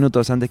par de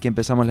minutos antes que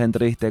empezamos la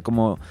entrevista.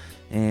 Como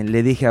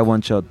le dije a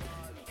One Shot,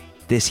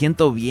 te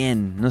siento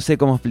bien, no sé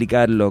cómo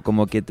explicarlo.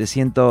 Como que te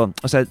siento,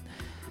 o sea,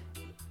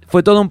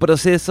 fue todo un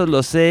proceso,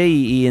 lo sé,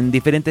 y en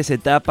diferentes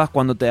etapas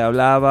cuando te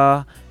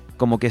hablaba,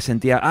 como que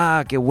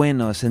sentía, qué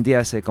bueno, sentía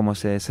esa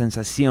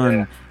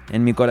sensación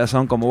en mi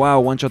corazón, como,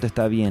 wow, One Shot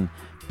está bien.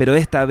 Pero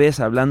esta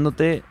vez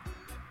hablándote,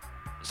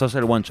 sos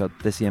el One Shot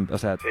de siempre, o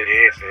sea, sí.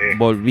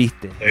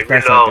 Volviste,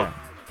 estás reload. acá.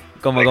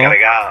 ¿Cómo?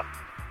 Recargado.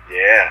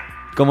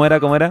 Yeah. ¿Cómo era?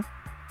 Reload.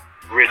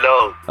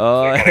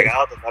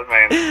 Recargado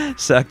totalmente.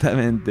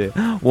 Exactamente.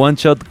 One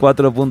Shot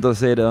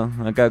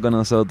 4.0 acá con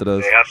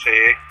nosotros. Es así.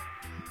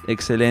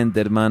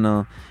 Excelente,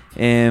 hermano.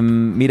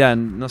 Mira,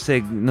 no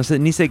sé,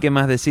 ni sé qué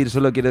más decir.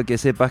 Solo quiero que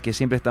sepas que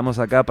siempre estamos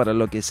acá para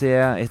lo que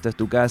sea. Esto es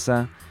tu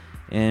casa.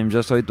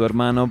 Yo soy tu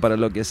hermano para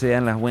lo que sea,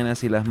 en las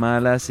buenas y las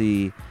malas.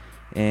 Y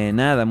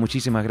nada,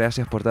 muchísimas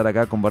gracias por estar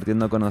acá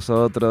compartiendo con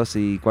nosotros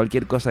y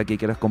cualquier cosa que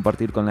quieras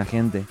compartir con la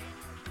gente.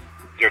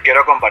 Yo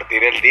quiero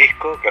compartir el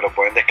disco, que lo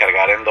pueden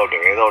descargar en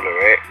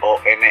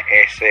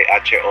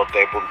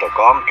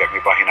www.onshot.com, que es mi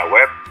página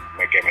web.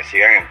 Que me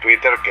sigan en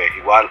Twitter, que es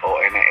igual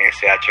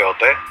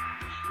ONSHOT.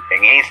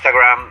 En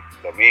Instagram,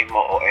 lo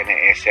mismo,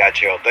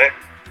 ONSHOT.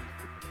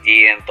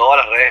 Y en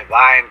todas las redes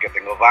Vine, que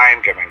tengo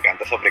Vine, que me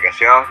encanta esa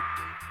aplicación,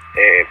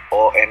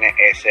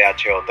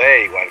 ONSHOT,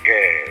 igual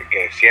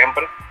que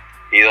siempre.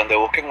 Y donde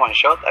busquen One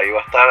Shot, ahí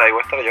va a estar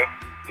yo.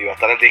 Y va a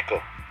estar el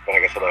disco,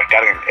 para que se lo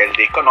descarguen. El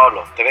disco no,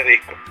 los 3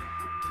 discos.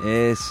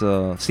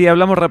 Eso. Sí,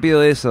 hablamos rápido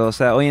de eso. O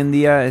sea, hoy en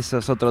día eso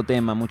es otro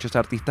tema. Muchos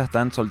artistas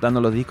están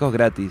soltando los discos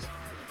gratis.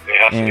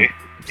 Es así.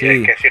 Sí.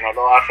 Y es que si no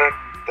lo haces,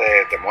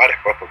 te mueres,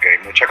 pues, porque hay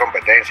mucha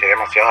competencia, hay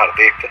demasiados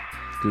artistas.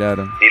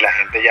 Claro. Y la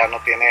gente ya no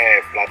tiene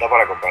plata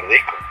para comprar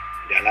discos.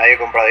 Ya nadie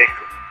compra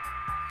discos.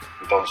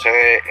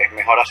 Entonces es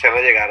mejor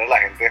hacerle llegar a la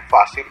gente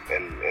fácil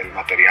el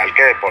material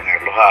que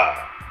ponerlos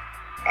a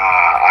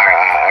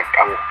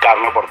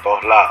buscarlo por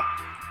todos lados.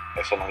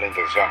 Eso no es la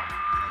intención.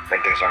 La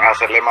intención es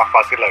hacerle más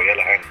fácil la vida a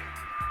la gente.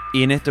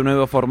 Y en este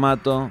nuevo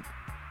formato,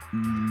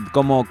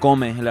 ¿cómo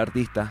come el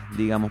artista,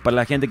 digamos? Para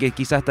la gente que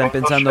quizás está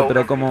pensando,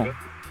 pero ¿cómo?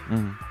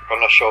 Con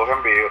los shows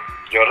en vivo.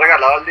 Yo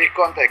regalaba el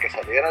disco antes de que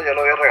saliera, yo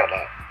lo había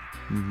regalado.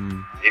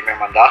 Y me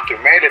mandabas tu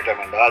email y te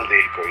mandaba el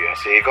disco. Y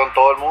así con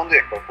todo el mundo. Y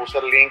después puse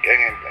el link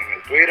en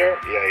el Twitter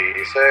y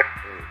ahí se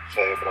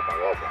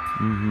propagó. Pues.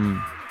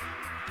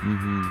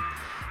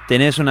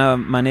 ¿Tenés una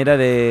manera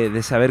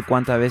de saber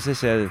cuántas veces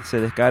se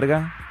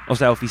descarga? O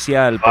sea,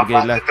 oficial. Porque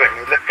más de 3.000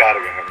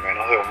 descargas en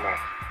menos de un mes.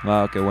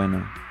 Wow, qué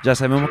bueno. Ya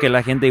sabemos que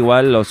la gente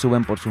igual lo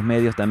suben por sus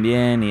medios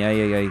también y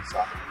hay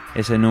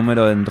ese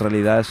número en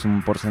realidad es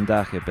un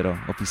porcentaje, pero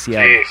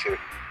oficial. Sí.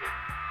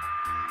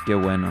 Qué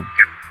bueno.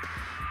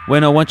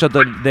 Bueno, One Shot,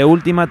 de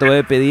última te voy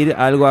a pedir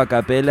algo a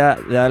capela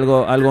de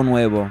algo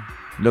nuevo.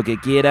 Lo que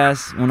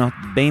quieras, unos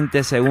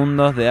 20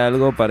 segundos de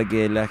algo para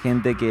que la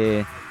gente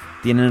que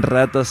tienen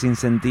rato sin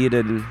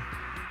sentir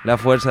la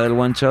fuerza del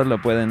One Shot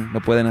lo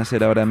pueden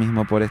hacer ahora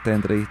mismo por esta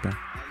entrevista.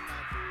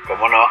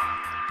 ¿Cómo no?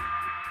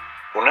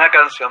 Una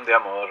canción de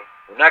amor,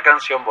 una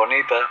canción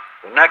bonita,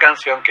 una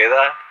canción que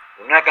da,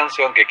 una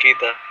canción que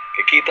quita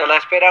la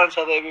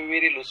esperanza de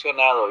vivir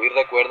ilusionado y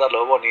recuerda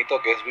lo bonito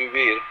que es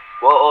vivir.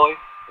 Hoy,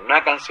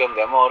 una canción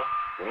de amor,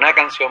 una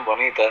canción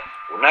bonita,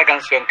 una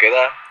canción que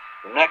da,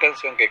 una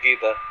canción que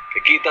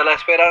quita la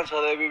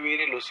esperanza de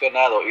vivir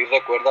ilusionado y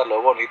recuerda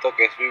lo bonito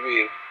que es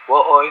vivir.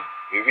 Hoy,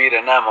 vivir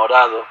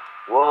enamorado,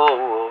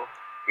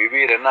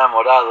 vivir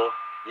enamorado,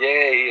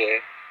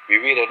 yeah,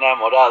 vivir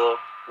enamorado,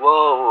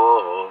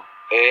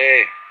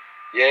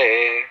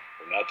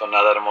 una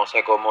tonada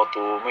hermosa como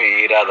tu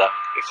mirada,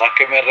 esas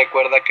que me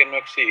recuerda que no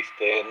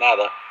existe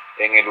nada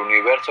en el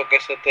universo que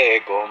se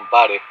te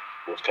compare.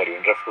 Buscaré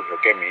un refugio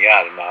que mi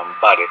alma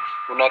ampare,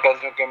 una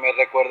canción que me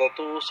recuerde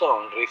tu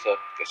sonrisa,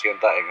 que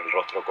sienta en el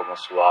rostro como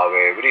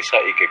suave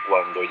brisa y que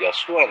cuando ya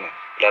suene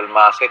el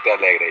alma se te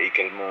alegre y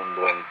que el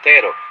mundo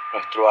entero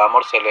nuestro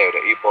amor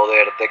celebre y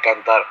poderte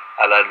cantar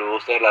a la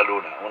luz de la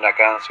luna, una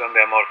canción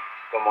de amor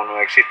como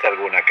no existe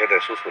alguna que te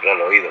susurra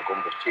al oído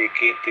con voz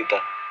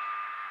chiquitita,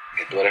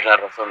 que tú eres la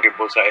razón que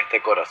impulsa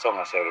este corazón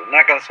a hacer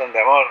una canción de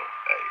amor.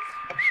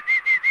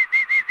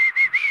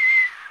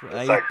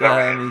 Ahí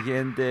está, mi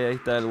gente, ahí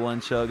está el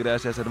One Shot.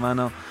 Gracias,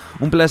 hermano.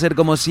 Un placer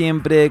como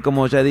siempre,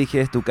 como ya dije,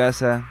 es tu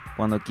casa,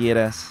 cuando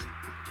quieras,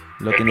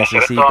 lo que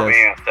necesitas. Es todo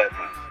mío,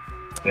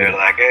 de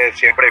verdad que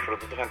siempre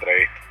disfruto tus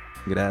entrevistas.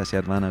 Gracias,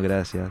 hermano,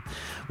 gracias.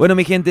 Bueno,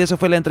 mi gente, eso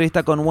fue la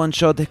entrevista con One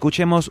Shot.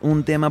 Escuchemos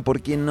un tema,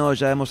 ¿por qué no?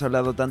 Ya hemos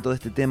hablado tanto de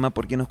este tema,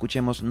 ¿por qué no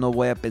escuchemos No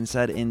Voy a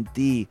Pensar en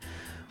Ti?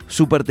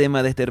 Super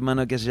tema de este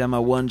hermano que se llama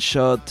One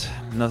Shot.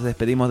 Nos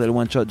despedimos del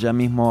One Shot ya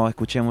mismo.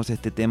 Escuchemos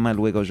este tema,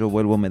 luego yo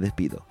vuelvo, me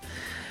despido.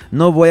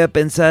 No Voy a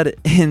Pensar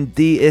en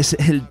Ti es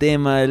el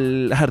tema,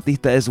 el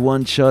artista es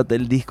One Shot,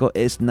 el disco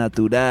es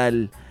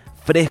Natural,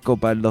 fresco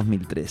para el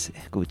 2013.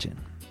 Escuchen.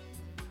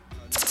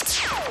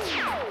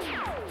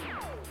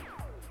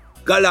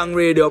 Galang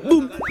Radio,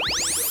 boom.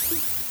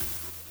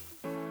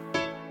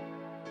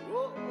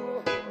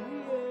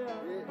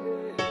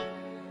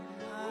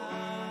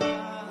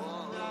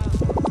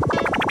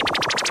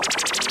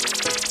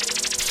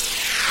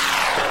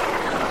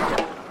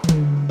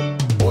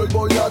 Hoy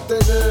voy a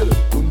tener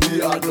un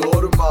día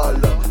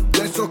normal,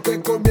 de esos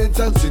que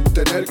comienzan sin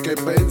tener que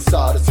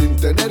pensar, sin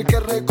tener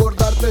que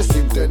recordarte,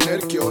 sin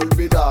tener que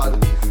olvidar.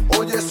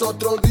 Hoy es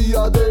otro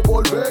día de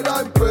volver a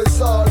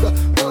empezar.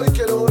 Hoy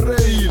quiero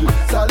reír,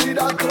 salir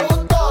a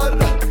trotar,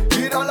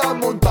 ir a la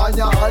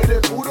montaña, aire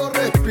puro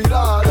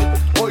respirar.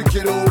 Hoy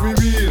quiero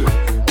vivir,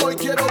 hoy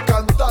quiero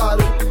cantar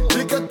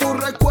y que tu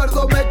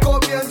recuerdo me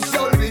comience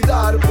a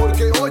olvidar.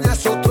 Porque hoy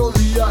es otro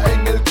día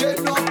en el que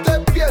no te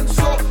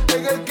pienso,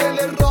 en el que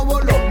le robo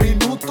los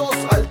minutos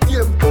al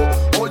tiempo.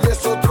 Hoy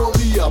es otro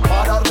día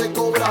para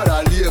recobrar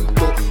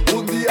aliento,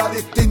 un día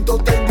distinto,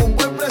 tengo un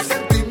buen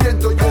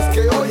presentimiento. Y es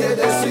que hoy he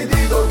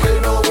decidido que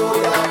no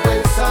voy a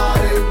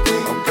pensar en ti,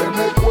 aunque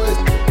me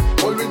cueste,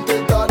 hoy lo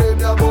intentaré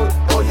mi amor.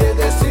 Hoy he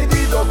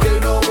decidido que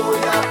no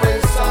voy a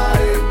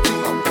pensar en ti,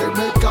 aunque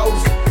me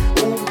cause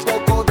un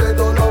poco de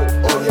dolor.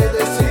 Hoy he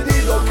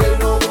decidido que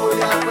no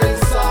voy a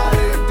pensar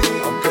en ti,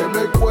 aunque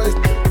me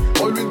cueste,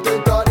 hoy lo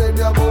intentaré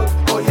mi amor.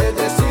 Hoy he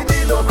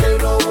decidido que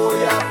no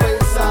voy a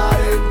pensar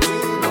en ti,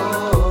 no.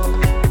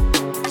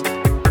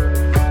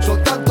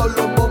 Son tantos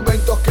los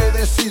momentos que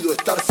decido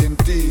estar sin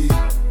ti,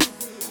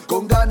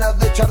 con ganas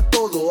de echar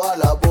todo a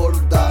la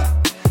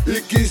borda.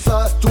 Y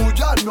quizás tú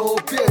ya no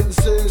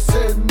pienses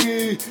en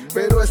mí,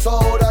 pero eso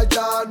ahora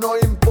ya no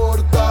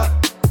importa,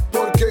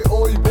 porque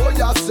hoy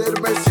voy a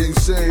serme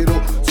sincero,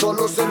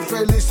 solo ser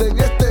feliz en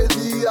este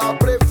día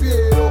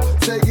prefiero.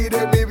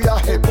 Seguiré mi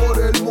viaje por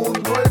el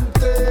mundo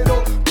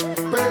entero,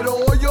 pero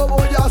hoy yo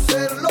voy a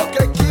hacer lo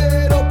que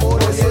quiero.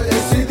 Por eso he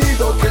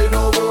decidido que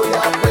no voy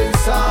a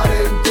pensar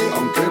en ti,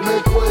 aunque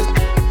me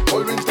cueste,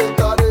 hoy lo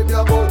intentaré mi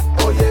amor.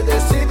 Hoy he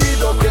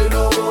decidido que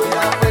no voy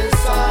a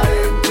pensar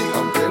en ti,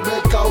 aunque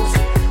me cause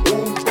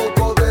un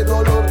poco de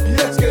dolor. Y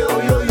es que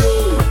hoy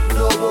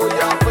no voy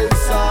a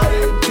pensar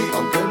en ti,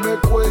 aunque me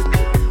cueste,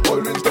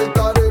 hoy lo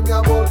intentaré mi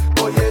amor.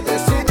 Hoy he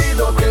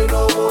decidido que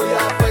no voy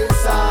a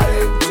pensar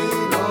en ti,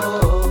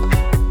 no.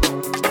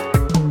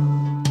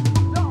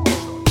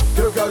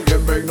 Creo que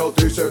alguien me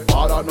hipnotice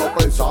para no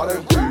pensar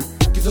en ti,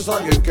 quizás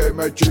alguien que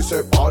me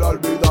hechice para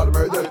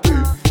olvidarme de ti.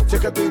 Si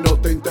es que a ti no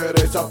te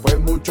interesa, pues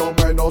mucho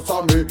menos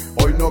a mí.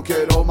 Hoy no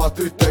quiero más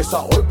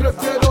tristeza, hoy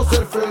prefiero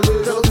ser feliz.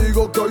 Te lo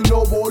digo que hoy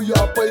no voy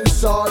a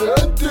pensar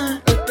en ti,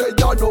 es que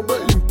ya no me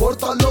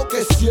importa lo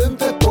que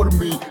sientes por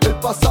mí. El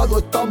pasado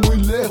está muy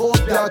lejos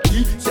de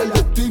aquí, si el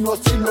destino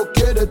así lo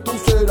quiere, tú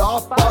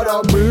serás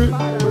para mí.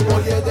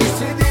 Hoy he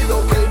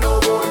decidido que no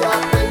voy a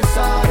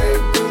pensar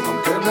en ti,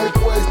 aunque me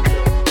cueste,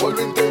 hoy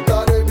lo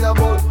intentaré mi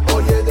amor.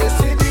 Hoy he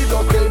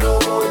decidido que no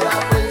voy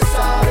a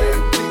pensar en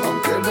ti,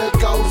 aunque me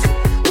cause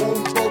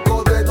un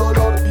poco de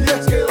dolor. Y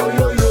es que hoy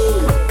no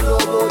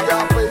voy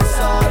a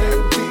pensar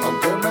en ti,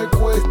 aunque me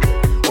cueste,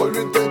 hoy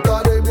lo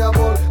intentaré mi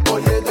amor.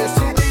 Hoy he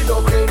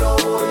decidido que no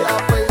voy a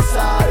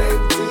pensar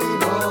en ti,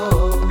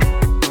 no.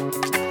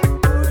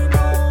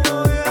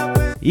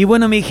 Y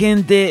bueno, mi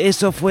gente,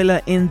 eso fue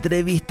la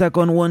entrevista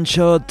con One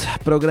Shot,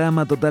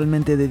 programa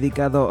totalmente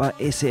dedicado a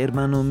ese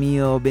hermano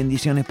mío.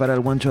 Bendiciones para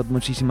el One Shot,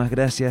 muchísimas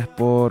gracias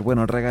por,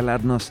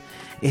 regalarnos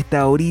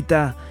esta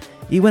horita.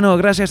 Y bueno,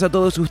 gracias a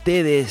todos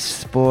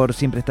ustedes por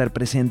siempre estar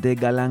presente.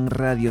 Galang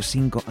Radio,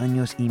 5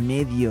 años y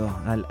medio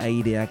al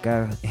aire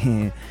acá,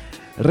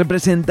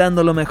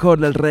 representando lo mejor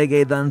del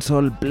reggae,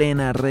 dancehall,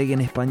 plena, reggae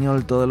en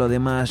español, todo lo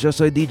demás. Yo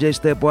soy DJ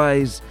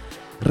Stepwise,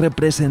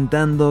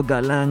 representando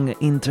Galang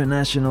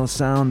International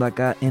Sound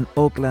acá en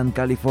Oakland,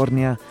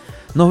 California.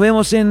 Nos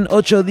vemos en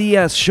 8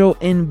 días, show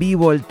en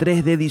vivo el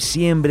 3 de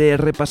diciembre,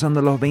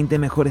 repasando los 20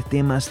 mejores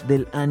temas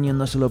del año,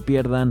 no se lo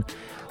pierdan.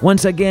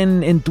 Once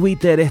again, en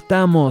Twitter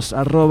estamos,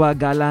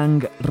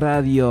 @Galang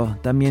Radio.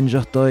 También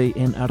yo estoy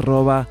en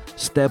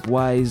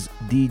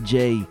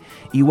 @StepwiseDJ.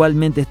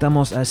 Igualmente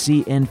estamos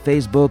así en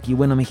Facebook. Y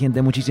bueno, mi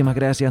gente, muchísimas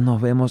gracias. Nos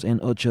vemos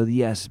en 8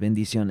 días.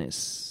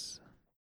 Bendiciones.